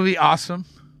this movie awesome?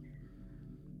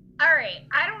 All right.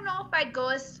 I don't know if I'd go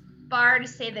as far to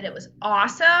say that it was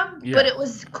awesome, but it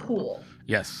was cool.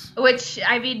 Yes. Which,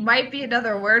 I mean, might be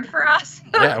another word for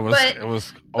awesome. Yeah, it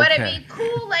was okay. But I mean,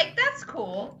 cool, like, that's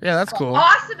cool. Yeah, that's cool.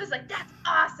 Awesome is like, that's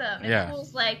awesome. And yeah.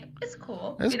 cool's like, it's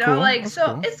cool. It's you know, cool. like, it's so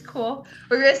cool. It's cool.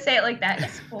 We're going to say it like that.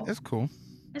 It's cool. It's cool.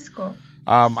 It's cool.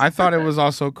 I thought it was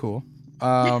also cool.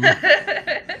 So,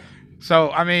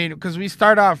 I mean, because we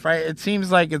start off, right? It seems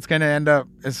like it's going to end up,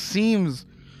 it seems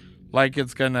like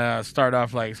it's going to start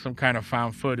off like some kind of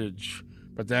found footage.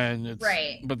 But then it's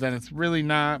But then it's really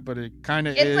not. But it kind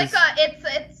of is. It's like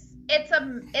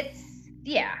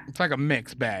It's like a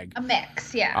mixed bag. A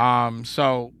mix, yeah.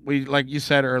 So we, like you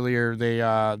said earlier,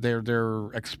 they're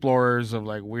explorers of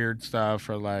like weird stuff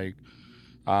or like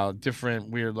different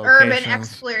weird locations. Urban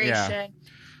exploration.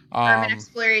 Yeah. Urban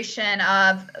exploration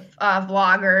of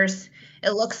vloggers.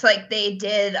 It looks like they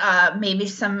did maybe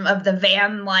some of the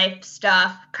van life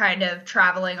stuff, kind of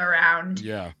traveling around.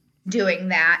 Yeah. Doing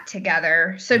that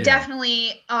together. So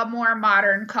definitely a more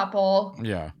modern couple.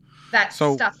 Yeah. That's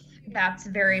stuff that's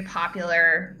very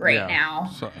popular right now.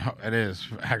 So it is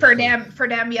actually. For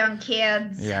them young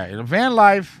kids. Yeah, van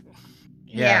life.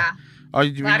 Yeah. Oh,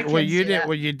 what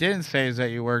you didn't say is that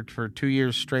you worked for 2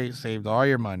 years straight, saved all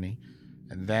your money,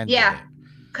 and then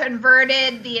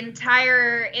converted the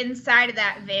entire inside of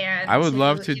that van. I would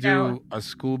love to do a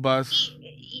school bus.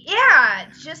 Yeah,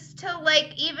 just to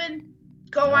like even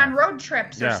go on road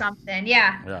trips or something.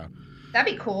 Yeah.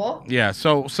 That'd be cool. Yeah.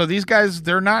 So these guys,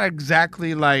 they're not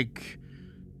exactly like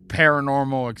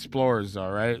paranormal explorers, though,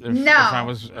 right? If I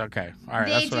was okay. All right.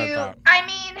 That's what I thought. I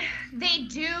mean, they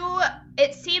do.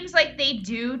 It seems like they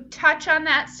do touch on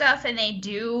that stuff, and they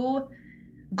do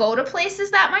go to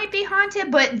places that might be haunted,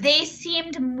 but they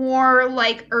seemed more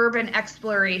like urban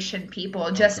exploration people,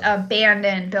 just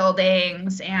abandoned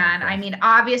buildings. And I mean,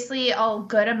 obviously a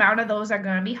good amount of those are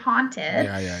going to be haunted.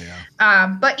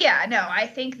 Yeah. But yeah, no, I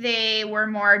think they were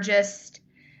more just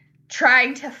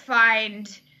trying to find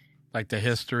like the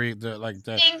history,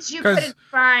 things you couldn't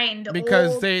find.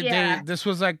 Because they this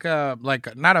was like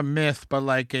not a myth, but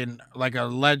like a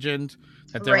legend.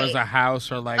 That there was a house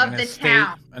or like an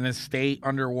estate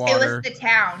underwater. It was the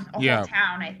town, whole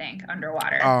town, I think,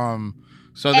 underwater. I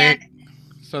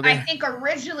think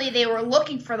originally they were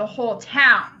looking for the whole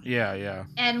town. Yeah.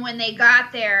 And when they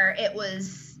got there, it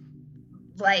was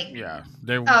like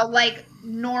like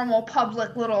normal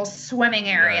public little swimming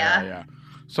area. Yeah.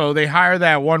 So they hire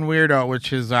that one weirdo,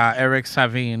 which is Eric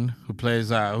Savine,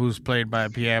 who's played by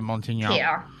Pierre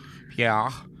Montignon.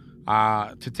 Pierre,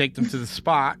 to take them to the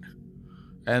spot.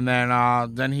 And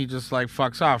then he just like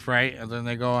fucks off, right? And then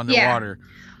they go underwater. Yeah.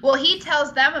 Well, he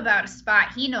tells them about a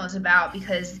spot he knows about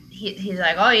because he's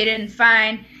like, oh, you didn't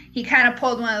find. He kind of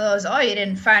pulled one of those. Oh, you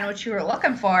didn't find what you were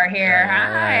looking for here.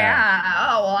 Yeah.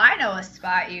 Oh, well, I know a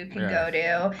spot you can go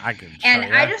to.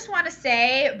 I just want to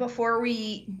say before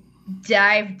we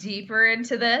dive deeper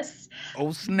into this.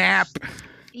 Oh snap!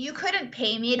 You couldn't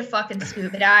pay me to fucking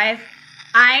scuba dive.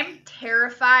 I'm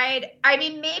terrified. I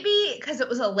mean, maybe because it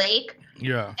was a lake.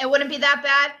 Yeah. It wouldn't be that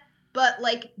bad, but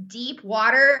like deep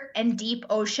water and deep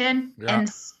ocean and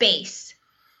space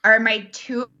are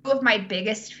two of my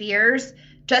biggest fears.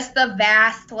 Just the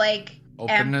vast like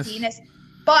emptiness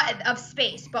of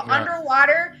space. But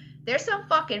underwater, there's some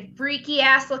fucking freaky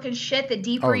ass looking shit the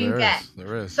deeper you get.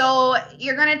 There is. So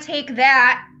you're gonna take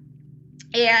that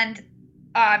and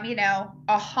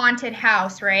a haunted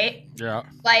house, right? Yeah.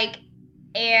 Like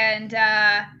and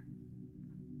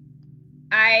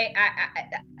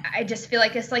I just feel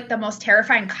like it's like the most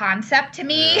terrifying concept to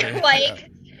me.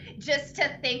 Just to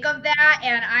think of that.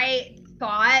 And I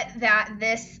thought that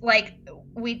this, like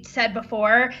we said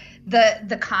before,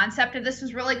 the concept of this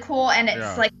was really cool. And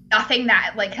it's like nothing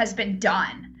that like has been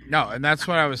done. No, and that's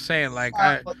what I was saying. Like,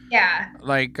 like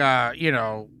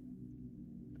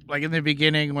in the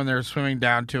beginning when they're swimming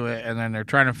down to it and then they're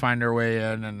trying to find their way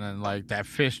in and then like that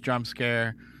fish jump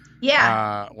scare.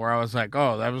 Yeah. Where I was like,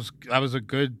 oh, that was a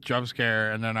good jump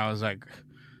scare, and then I was like,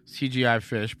 CGI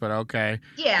fish, but okay.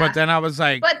 Yeah. But then I was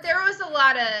like, but there was a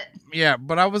lot of. Yeah,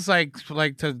 but I was like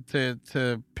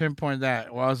to pinpoint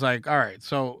that. Well, I was like, all right,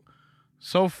 so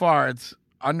far it's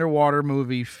underwater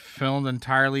movie filmed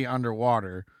entirely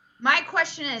underwater. My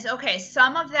question is, okay,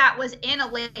 some of that was in a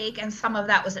lake and some of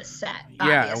that was a set. Obviously.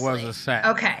 Yeah, it was a set.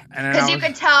 Okay. Because you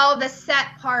could tell the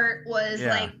set part was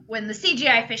like when the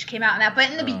CGI fish came out and that. But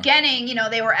in the beginning,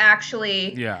 they were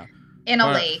actually in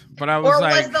a lake. But I was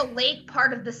was the lake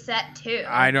part of the set too?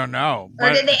 I don't know. Or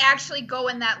did they actually go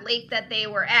in that lake that they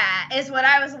were at? Is what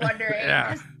I was wondering.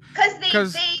 Yeah.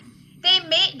 Because they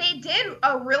did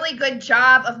a really good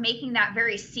job of making that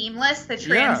very seamless, the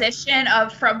transition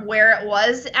of from where it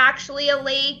was actually a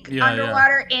lake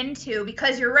underwater into,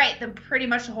 because you're right, pretty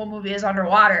much the whole movie is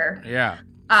underwater. Yeah.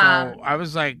 So I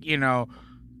was like,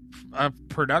 a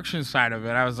production side of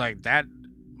it, I was like, that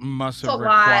must have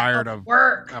required a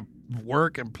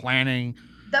work and planning.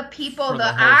 The people,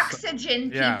 the oxygen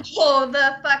people,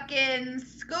 the fucking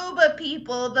scuba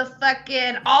people, the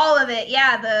fucking all of it.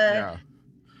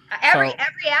 Every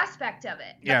aspect of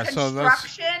it. The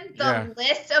construction, the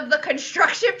list of the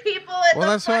construction people. Well,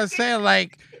 that's what I was saying.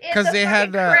 Like, because they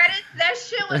had credits, that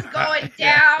shit was going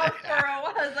down for a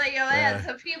while. I was like,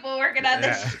 some people working on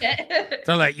this shit.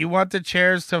 They're like, you want the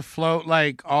chairs to float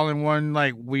like all in one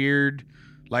like weird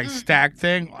like stack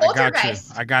thing? I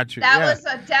got you. That was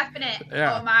a definite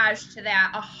homage to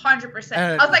that, 100%.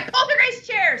 I was like, Poltergeist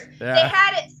chairs. They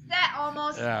had it set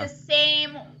almost the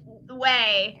same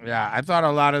way. Yeah, I thought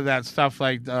a lot of that stuff,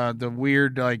 like the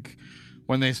weird, like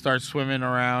when they start swimming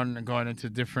around and going into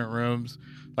different rooms,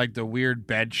 like the weird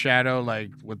bed shadow,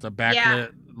 like with the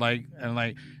backlit, like, and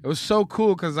like it was so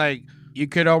cool because like you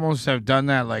could almost have done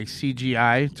that like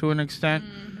CGI to an extent,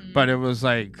 but it was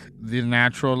like the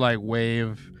natural like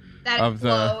wave that of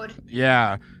flowed.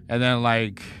 And then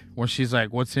like when she's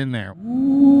like, "What's in there?"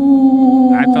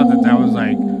 I thought that was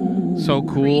like so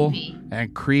cool.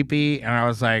 And creepy, and I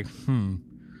was like,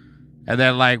 And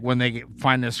then, like, when they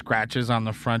find the scratches on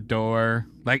the front door,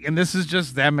 like, and this is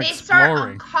just them exploring. They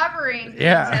start uncovering things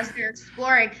as they're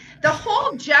exploring. The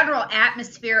whole general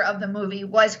atmosphere of the movie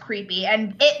was creepy,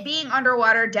 and it being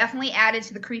underwater definitely added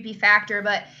to the creepy factor,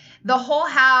 but the whole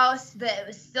house that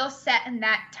was still set in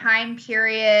that time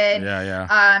period.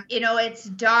 It's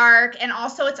dark, and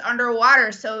also it's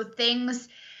underwater, so things...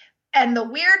 And the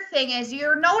weird thing is,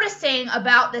 you're noticing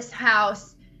about this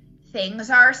house, things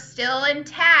are still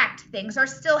intact. Things are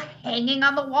still hanging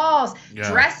on the walls.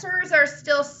 Yeah. Dressers are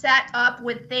still set up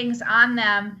with things on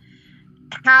them.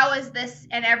 How is this?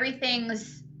 And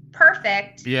everything's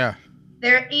perfect. Yeah.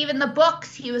 Even the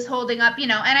books he was holding up,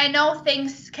 and I know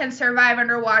things can survive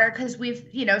underwater because we've,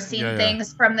 seen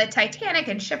things from the Titanic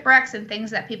and shipwrecks and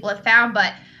things that people have found,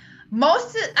 but...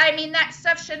 that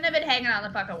stuff shouldn't have been hanging on the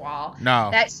fucking wall. No.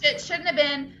 That shit shouldn't have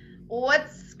been,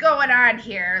 what's going on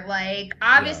here? Like,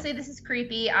 obviously this is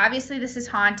creepy. Obviously this is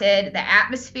haunted. The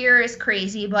atmosphere is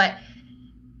crazy, but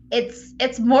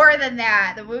it's more than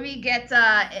that. The movie gets,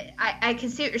 I can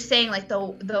see what you're saying, like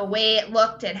the way it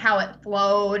looked and how it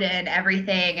flowed and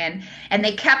everything. And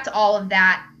they kept all of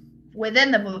that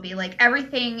within the movie. Like,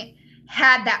 everything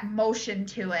had that motion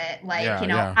to it, like,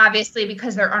 obviously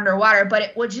because they're underwater, but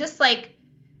it was just like,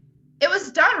 it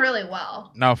was done really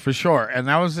well. No, for sure. And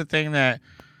that was the thing that,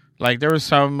 like, there was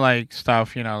some, like,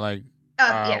 stuff, with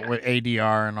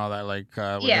ADR and all that, like,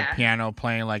 with the piano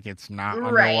playing like it's not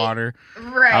underwater.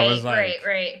 Right, I was like,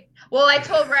 right. Well, I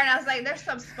told Brian, I was like, there's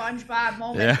some SpongeBob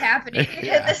moments happening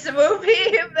in this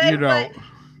movie.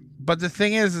 But the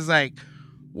thing is like,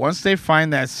 once they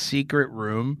find that secret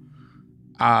room,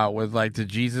 with like the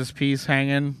Jesus piece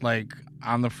hanging like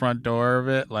on the front door of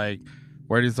it, like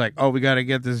where he's like, "Oh, we got to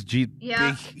get this big,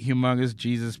 humongous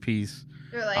Jesus piece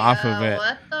off of it,"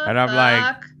 and I'm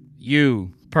like,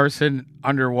 "You person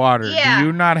underwater, do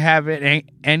you not have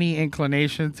any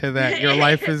inclination to that your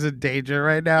life is in danger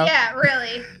right now?" Yeah,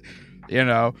 really.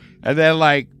 And then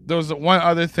like there was one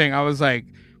other thing. I was like,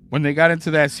 when they got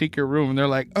into that secret room, and they're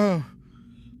like, "Oh,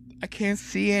 I can't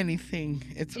see anything.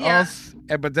 It's all..."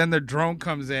 But then the drone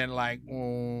comes in like,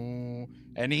 oh,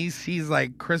 and he sees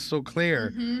like crystal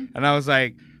clear. And I was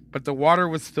like, but the water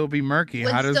would still be murky.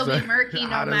 Be murky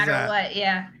no matter what.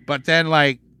 Yeah. But then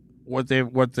like what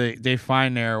they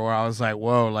find there, where I was like,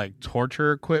 whoa, like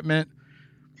torture equipment.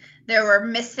 There were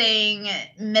missing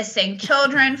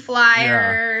children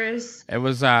flyers. It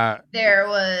was there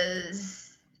was.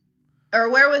 Or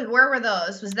where were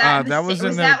those? Was that that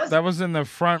was in the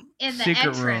front in the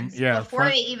secret entrance room? Yeah, before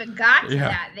they even got to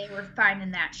that, they were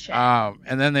finding that shit.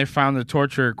 And then they found the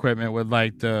torture equipment with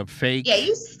like the fake. Yeah,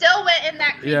 you still went in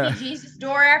that creepy Jesus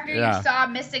door after you saw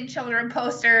missing children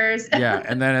posters. Yeah,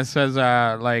 and then it says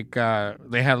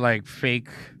they had like fake,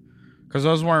 because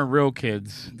those weren't real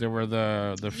kids. They were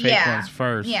the fake ones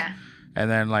first. Yeah. And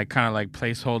then like kind of like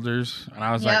placeholders, and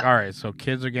I was like, all right, so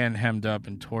kids are getting hemmed up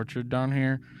and tortured down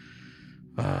here.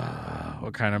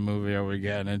 What kind of movie are we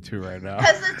getting into right now?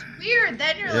 Because it's weird.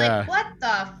 Then you're like, what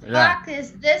the fuck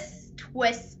is this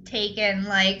twist taken?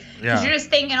 Like, because you're just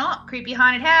thinking, oh, creepy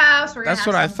haunted house. We're gonna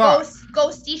have some ghosts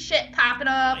ghosty shit popping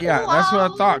up. Yeah, that's what I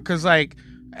Whoa. thought. Cause like,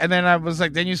 and then I was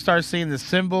like, then you start seeing the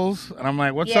symbols, and I'm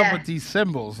like, what's up with these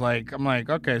symbols? Like, I'm like,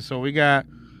 okay, so we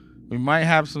might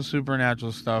have some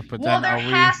supernatural stuff, but well, then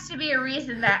there has to be a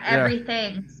reason that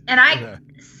everything. And I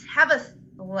have a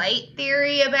slight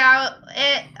theory about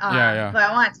it. But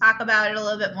I want to talk about it a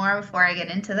little bit more before I get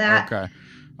into that. Okay.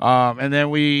 And then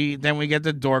we get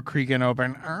the door creaking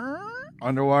open,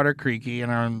 underwater creaky,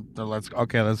 and let's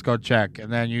go check. And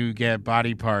then you get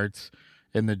body parts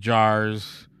in the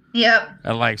jars. Yep.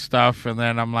 And like stuff, and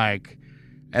then I'm like,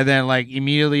 and then like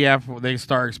immediately after they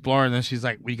start exploring, then she's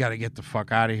like, we got to get the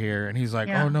fuck out of here. And he's like,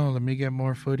 oh no, let me get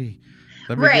more footy.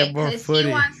 Right, because he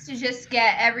wants to just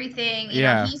get everything. You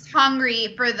know, he's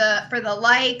hungry for the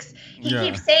likes. He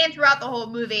keeps saying throughout the whole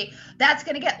movie, that's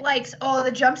gonna get likes. Oh,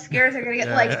 the jump scares are gonna get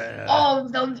likes. Oh,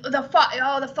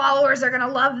 the followers are gonna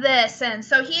love this, and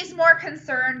so he's more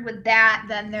concerned with that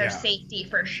than their safety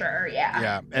for sure.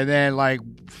 Yeah. And then like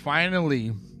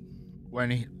finally,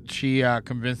 when she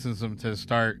convinces him to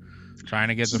start trying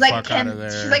to get the fuck out of there,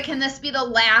 she's like, can this be the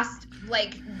last?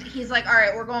 Like, he's like, all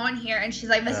right, we're going here. And she's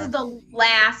like, this is the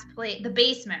last place, the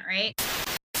basement, right?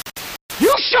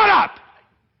 You shut up!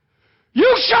 You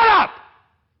shut up!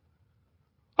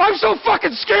 I'm so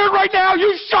fucking scared right now,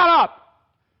 you shut up!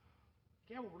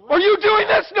 Are you doing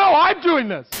this? No, I'm doing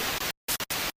this!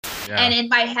 And in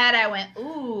my head, I went,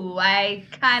 ooh,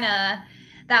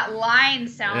 that line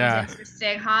sounds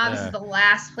interesting, huh? This is the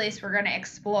last place we're going to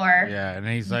explore. Yeah, and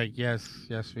he's like, yes,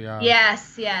 we are.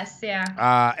 Yes.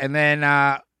 And then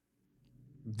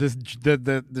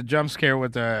the jump scare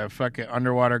with the fucking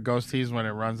underwater ghosties when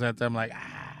it runs at them, like,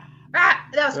 that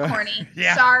was corny.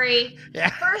 Sorry.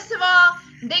 First of all,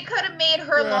 they could have made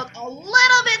her look a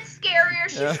little bit scarier.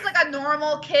 She's just like a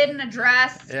normal kid in a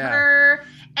dress.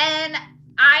 And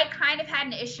I kind of had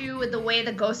an issue with the way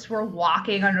the ghosts were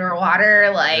walking underwater,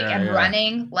 and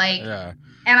running, and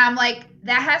I'm like,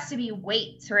 that has to be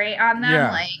weights, right, on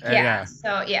them,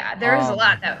 So there's a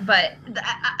lot of, but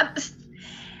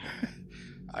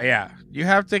you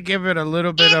have to give it a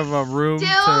little bit of a room.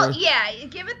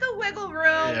 Give it the wiggle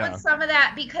room with some of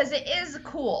that because it is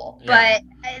cool, but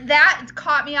that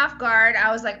caught me off guard.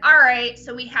 I was like, all right,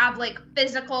 so we have like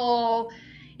physical,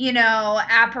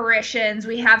 apparitions.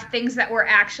 We have things that we're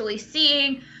actually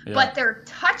seeing, but they're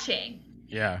touching.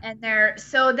 And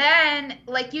so then,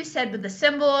 like you said, with the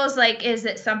symbols, like, is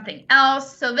it something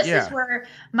else? So this is where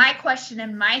my question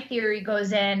and my theory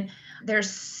goes in. There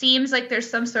seems like there's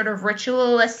some sort of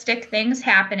ritualistic things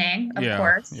happening, of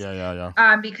course.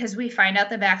 Because we find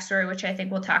out the backstory, which I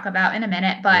think we'll talk about in a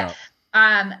minute. But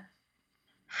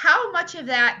how much of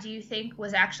that do you think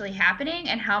was actually happening,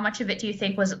 and how much of it do you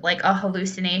think was like a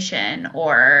hallucination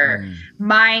or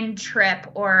mind trip,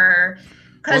 or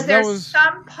because there's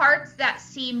some parts that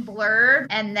seem blurred,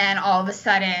 and then all of a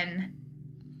sudden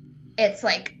it's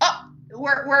like, oh,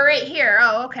 we're right here.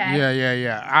 Oh, okay.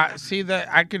 I see that.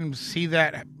 I can see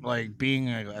that like being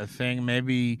a thing,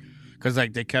 maybe because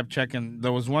like they kept checking.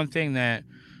 There was one thing that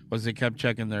was they kept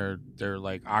checking their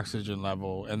like oxygen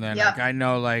level, and then like I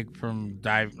know like from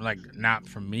dive, like not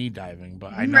from me diving,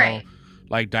 but I know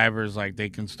like divers, like they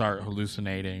can start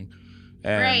hallucinating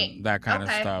and that kind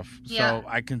of stuff. So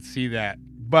I can see that,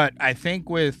 but I think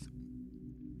with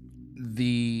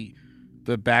the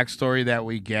backstory that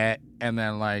we get, and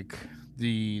then like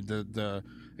the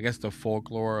I guess the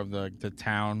folklore of the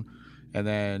town, and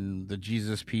then the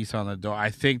Jesus piece on the door, I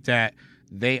think that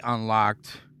they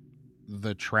unlocked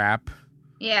the trap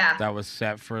that was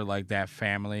set for like that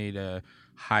family to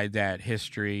hide that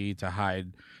history, to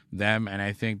hide them. And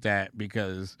I think that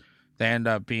because they end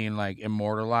up being like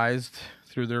immortalized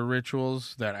through their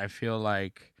rituals, that I feel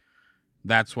like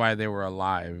that's why they were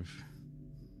alive.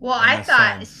 Well, I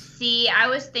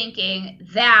was thinking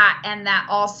that, and that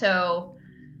also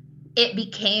it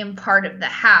became part of the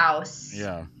house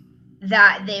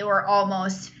that they were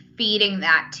almost feeding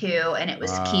that to, and it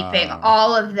was keeping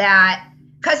all of that,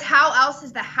 because how else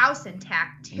is the house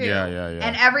intact too?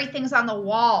 And everything's on the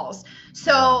walls.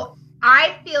 So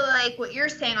I feel like what you're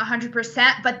saying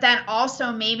 100%, but then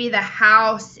also maybe the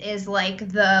house is like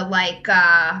the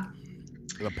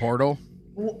portal.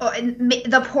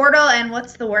 The portal, and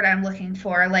what's the word I'm looking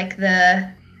for? Like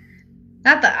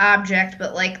not the object,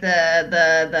 but like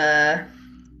the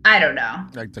I don't know.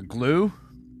 Like the glue?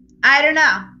 I don't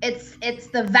know. It's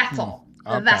the vessel.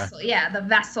 The vessel. Yeah, the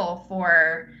vessel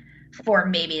for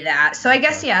maybe that. So I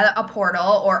guess a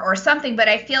portal or something, but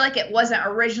I feel like it wasn't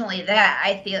originally that.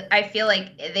 I feel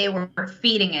like they were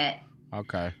feeding it.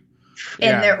 Okay.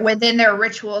 Within their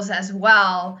rituals as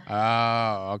well.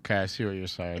 Oh, okay. I see what you're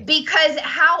saying. Because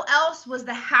how else was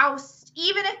the house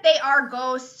even if they are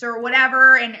ghosts or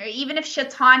whatever, and even if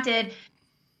shit's haunted,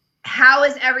 how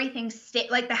is everything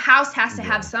like the house has to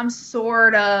have some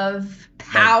sort of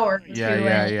power to it.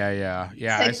 Yeah.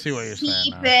 I see what you're saying.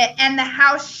 Keep it, and the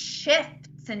house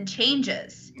shifts and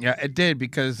changes. Yeah, it did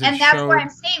because and that's what I'm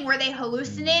saying. Were they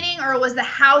hallucinating, or was the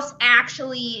house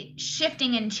actually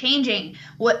shifting and changing?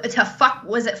 Was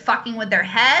it fucking with their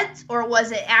heads, or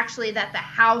was it actually that the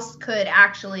house could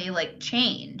actually like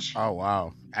change? Oh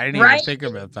wow, I didn't even think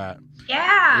about that.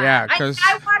 Yeah, because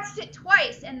I watched it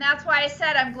twice, and that's why I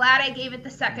said I'm glad I gave it the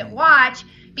second watch,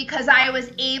 because I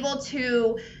was able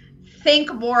to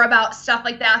think more about stuff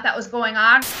like that was going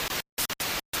on.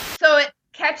 So it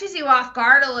catches you off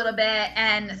guard a little bit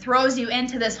and throws you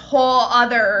into this whole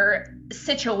other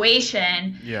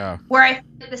situation. Yeah. Where I feel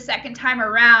like the second time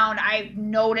around, I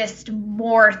noticed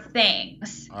more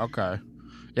things. Okay.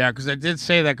 Yeah, because I did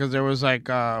say that because there was like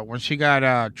when she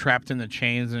got trapped in the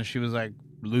chains and she was like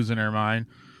losing her mind,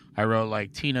 I wrote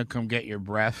like, Tina, come get your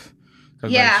breath.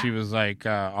 Because like, she was like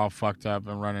all fucked up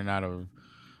and running out of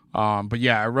but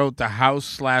yeah, I wrote the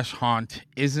house/haunt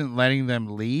isn't letting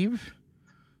them leave.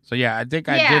 So yeah, I think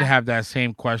I did have that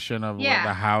same question of the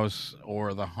house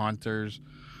or the haunters.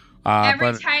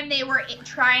 Every time they were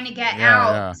trying to get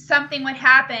out, something would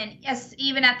happen.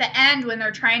 Even at the end when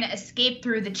they're trying to escape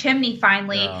through the chimney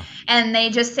finally, and they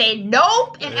just say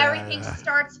nope, and everything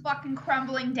starts fucking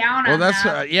crumbling down. Well, that's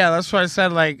that's what I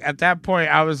said. Like at that point,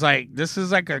 I was like, this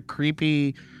is like a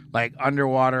creepy, like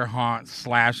underwater haunt /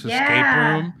 escape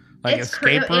room, like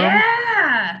escape room.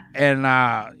 Yeah. And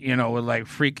with like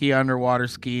freaky underwater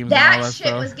schemes. That and all that shit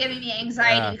stuff. was giving me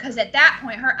anxiety because at that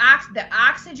point the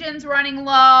oxygen's running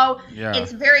low. Yeah.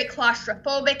 It's very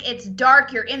claustrophobic. It's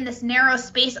dark. You're in this narrow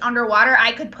space underwater.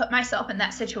 I could put myself in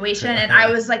that situation, and I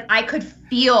was like, I could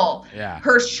feel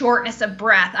her shortness of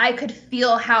breath. I could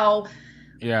feel how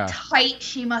tight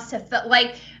she must have felt.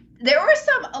 Like there were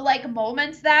some like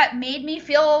moments that made me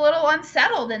feel a little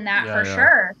unsettled in that for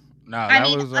sure. No, I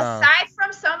mean, aside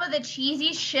from some of the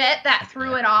cheesy shit that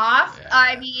threw it off,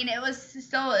 I mean, it's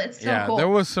still cool. There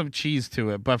was some cheese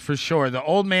to it, but for sure, the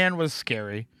old man was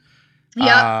scary.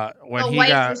 Yep. When the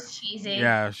wife was cheesy.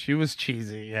 Yeah, she was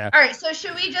cheesy. Yeah. All right, so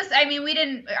should we just? I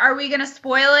mean, are we gonna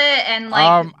spoil it and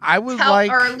like? I would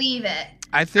like or leave it.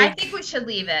 I think we should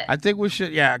leave it. I think we should,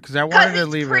 because I wanted to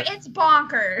leave it. It's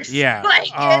bonkers. Yeah. Like,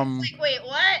 it's like, wait,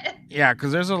 what? Yeah,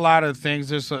 because there's a lot of things.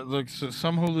 There's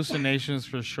some hallucinations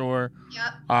for sure.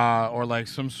 Yep. Or like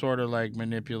some sort of like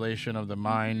manipulation of the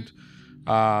mind.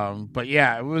 But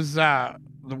yeah, it was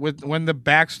when the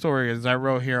backstory, as I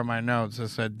wrote here in my notes, I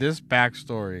said this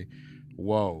backstory,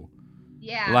 whoa.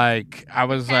 Yeah. Like I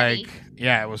was heavy. like,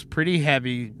 it was pretty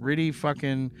heavy, really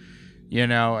fucking.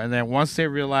 And then once they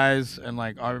realized and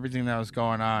like everything that was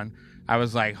going on, I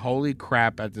was like, holy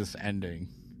crap at this ending.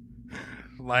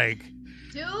 Like,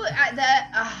 dude,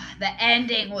 the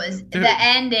ending was the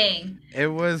ending. It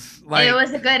was like, it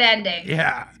was a good ending.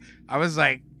 Yeah. I was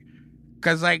like,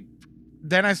 because like,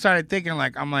 then I started thinking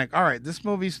like, I'm like, all right, this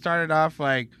movie started off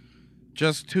like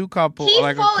just two couples. He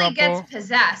like fully gets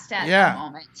possessed at the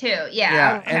moment too. Yeah.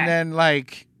 Yeah. Okay. And then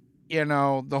like,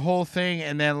 the whole thing.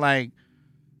 And then like,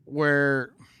 I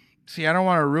don't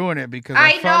want to ruin it because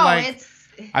I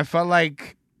felt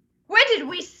like when did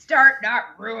we start not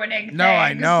ruining things? No,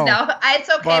 I know. No, it's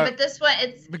okay, but this one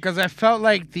it's because I felt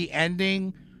like the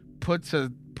ending puts a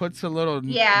little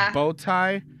bow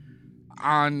tie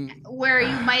on where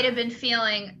you might have been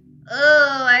feeling,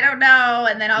 oh, I don't know,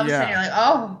 and then all of a sudden you're like,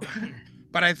 oh.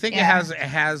 But I think it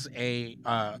has a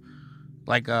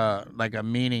like a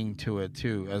meaning to it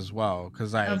too as well,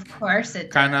 because like of course it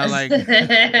kind of like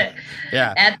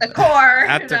at the core.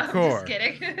 Just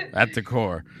kidding. At the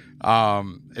core,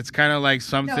 it's kind of like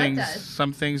some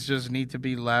things just need to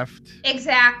be left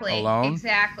alone.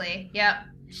 Exactly. Yep.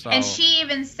 So. And she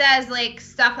even says like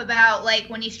stuff about like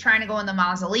when he's trying to go in the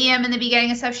mausoleum in the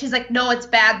beginning and stuff. She's like, no, it's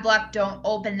bad luck. Don't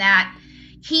open that.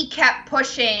 He kept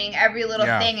pushing every little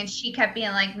thing, and she kept being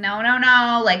like, no,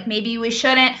 like, maybe we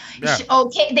shouldn't. Yeah.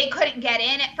 Okay, they couldn't get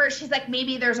in at first. She's like,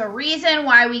 maybe there's a reason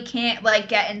why we can't, like,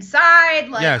 get inside.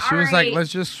 Like, she was like,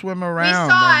 let's just swim around.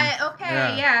 We saw it.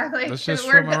 Okay, Like, let's just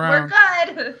swim around.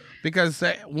 We're good. Because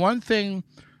one thing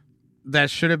that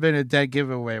should have been a dead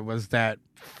giveaway was that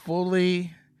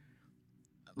fully,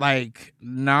 like,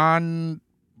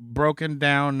 non-broken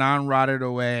down, non-rotted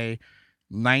away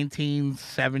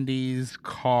 1970s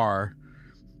car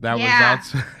that was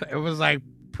outside. It was like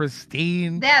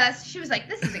pristine. Yeah, she was like,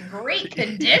 this is in great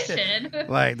condition.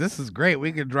 Like, this is great.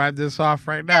 We could drive this off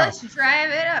right now. Yeah, let's drive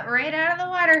it up right out of the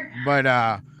water. But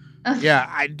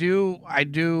I do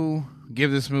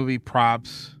give this movie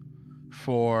props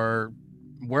for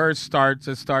where it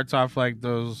starts off like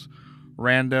those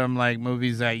random like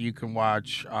movies that you can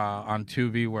watch on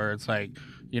Tubi, where it's like,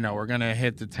 we're gonna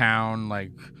hit the town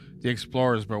like the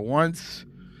explorers, but once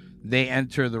they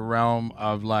enter the realm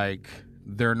of like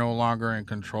they're no longer in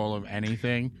control of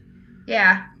anything.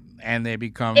 Yeah. And they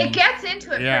become... It gets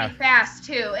into it pretty fast,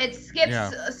 too. It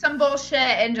skips some bullshit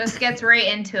and just gets right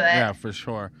into it. Yeah, for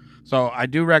sure. So I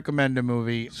do recommend the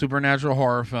movie. Supernatural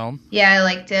horror film. Yeah, I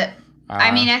liked it.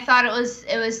 I mean, I thought it was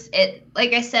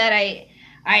like I said,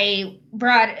 Ryan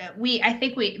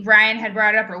had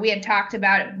brought it up, or we had talked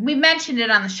about it. We mentioned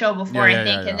it on the show before, I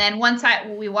think. And then once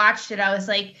we watched it, I was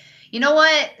like, you know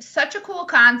what? Such a cool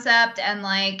concept, and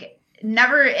like...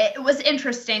 it was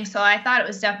interesting, so I thought it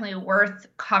was definitely worth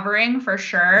covering for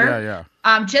sure.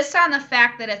 Yeah. Just on the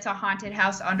fact that it's a haunted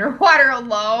house underwater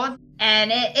alone,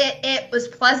 and it was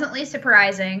pleasantly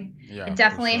surprising. Yeah, it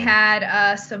definitely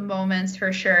had some moments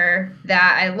for sure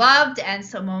that I loved, and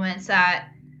some moments that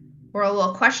were a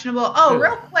little questionable. Oh,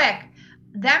 real quick,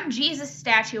 them Jesus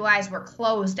statue eyes were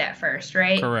closed at first,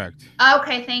 right? Correct.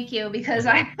 Okay, thank you, because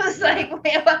I was like,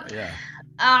 wait, what? Yeah.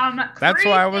 That's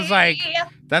why I was like,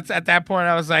 at that point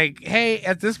I was like, hey,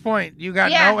 at this point you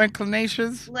got no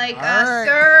inclinations, like,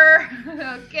 sir.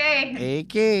 Okay.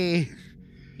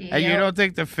 And you don't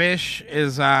think the fish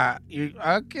is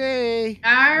okay?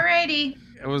 Alrighty.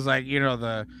 It was like,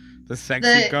 the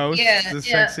sexy ghost,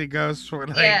 sexy ghost were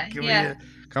like,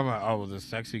 come on, oh, the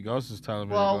sexy ghost is telling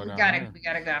me. Well, we gotta go.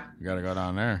 We gotta go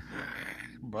down there.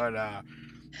 But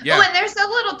yeah. Oh, and there's a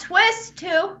little twist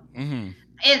too. Mm-hmm.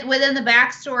 Within the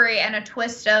backstory, and a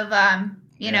twist of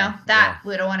we don't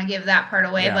want to give that part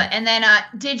away, but and then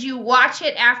did you watch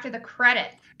it after the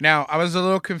credit? Now I was a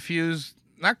little confused,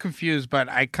 not confused, but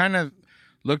I kind of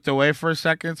looked away for a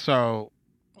second. So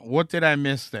what did I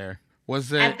miss there?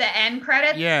 Was it at the end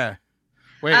credits? Yeah.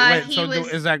 Wait. So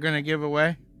is that going to give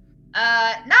away?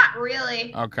 Not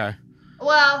really. Okay.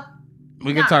 Well,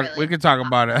 we can talk. Really. We can talk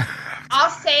about it.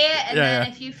 I'll say it, and then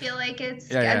if you feel like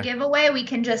it's a giveaway, we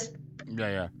can just.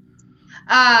 Yeah.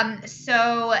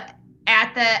 So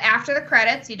after the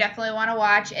credits, you definitely want to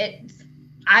watch it.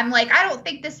 I'm like, I don't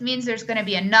think this means there's going to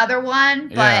be another one,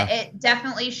 but it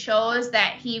definitely shows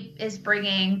that he is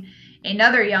bringing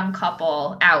another young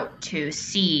couple out to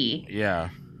see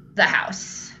the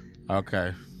house.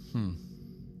 Okay.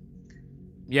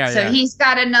 So he's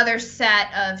got another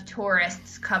set of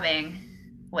tourists coming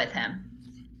with him.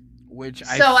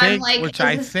 I'm like, is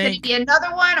this going to be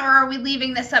another one, or are we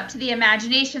leaving this up to the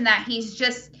imagination that he's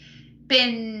just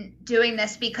been doing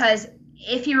this? Because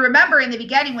if you remember in the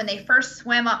beginning, when they first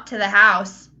swim up to the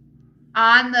house,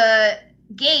 on the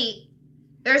gate,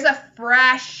 there's a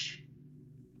fresh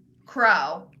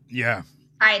crow. Yeah.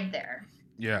 Hide there.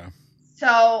 Yeah.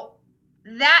 So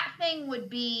that thing would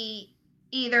be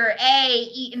either A,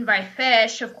 eaten by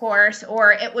fish, of course,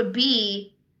 or it would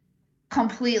be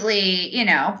completely,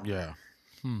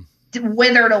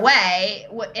 withered away,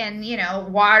 and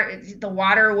the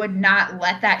water would not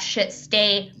let that shit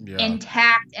stay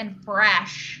intact and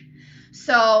fresh.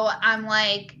 So I'm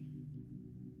like,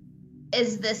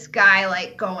 is this guy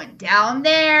like going down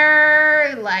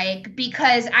there? Like,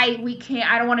 because I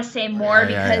don't want to say more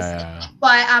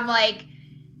but I'm like,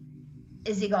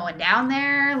 is he going down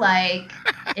there? Like,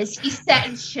 is he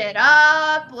setting shit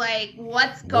up? Like,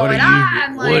 what's going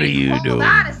on? Like, what are you doing? Hold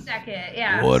on a second.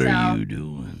 Yeah. What are you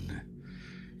doing?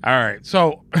 All right.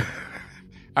 So,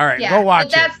 all right. Go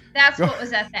watch it. That's what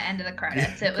was at the end of the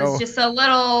credits. It was just a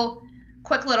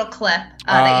quick little clip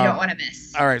that you don't want to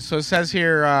miss. All right. So it says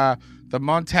here, the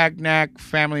Montagnac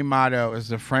family motto is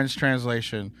the French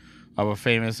translation of a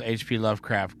famous H.P.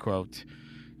 Lovecraft quote.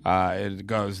 It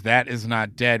goes, "That is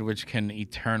not dead which can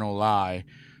eternal lie,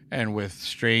 and with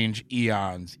strange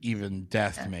eons even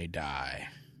death may die."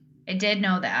 I did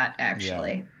know that,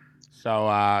 actually. Yeah. So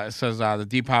it says, the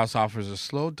Deep House offers a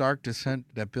slow, dark descent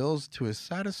that builds to a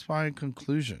satisfying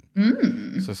conclusion,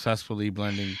 successfully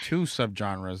blending two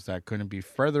subgenres that couldn't be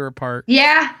further apart.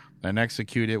 Yeah. And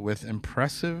execute it with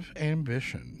impressive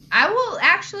ambition. I will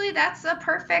actually. That's a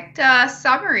perfect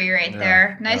summary right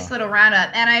there. Nice little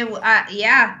roundup. And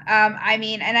I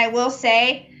mean, and I will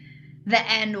say, the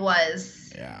end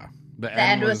was. Yeah. The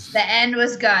end was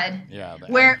good. Yeah.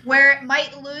 Where it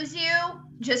might lose you,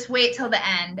 just wait till the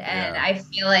end, and I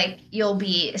feel like you'll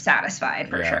be satisfied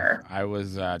for sure. I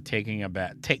was taken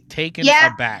aback.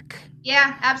 Aback.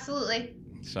 Yeah, absolutely.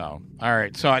 So, all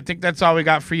right. So I think that's all we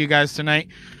got for you guys tonight.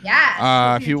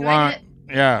 Yeah. If you want,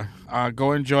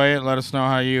 go enjoy it. Let us know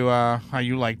how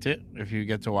you liked it if you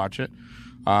get to watch it.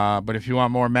 But if you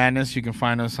want more madness, you can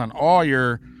find us on all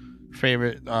your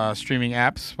favorite streaming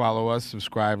apps. Follow us,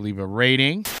 subscribe, leave a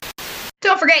rating.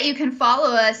 Don't forget you can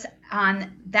follow us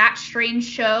on That Strange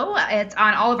Show. It's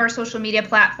on all of our social media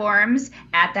platforms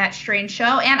at That Strange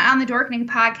Show and on the Dorkening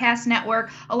Podcast Network,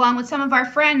 along with some of our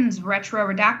friends, Retro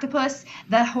Redoctopus,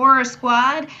 The Horror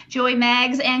Squad, Joey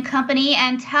Maggs and Company,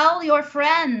 and tell your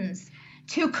friends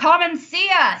to come and see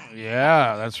us.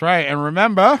 Yeah, that's right. And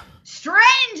remember,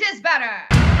 strange is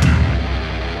better.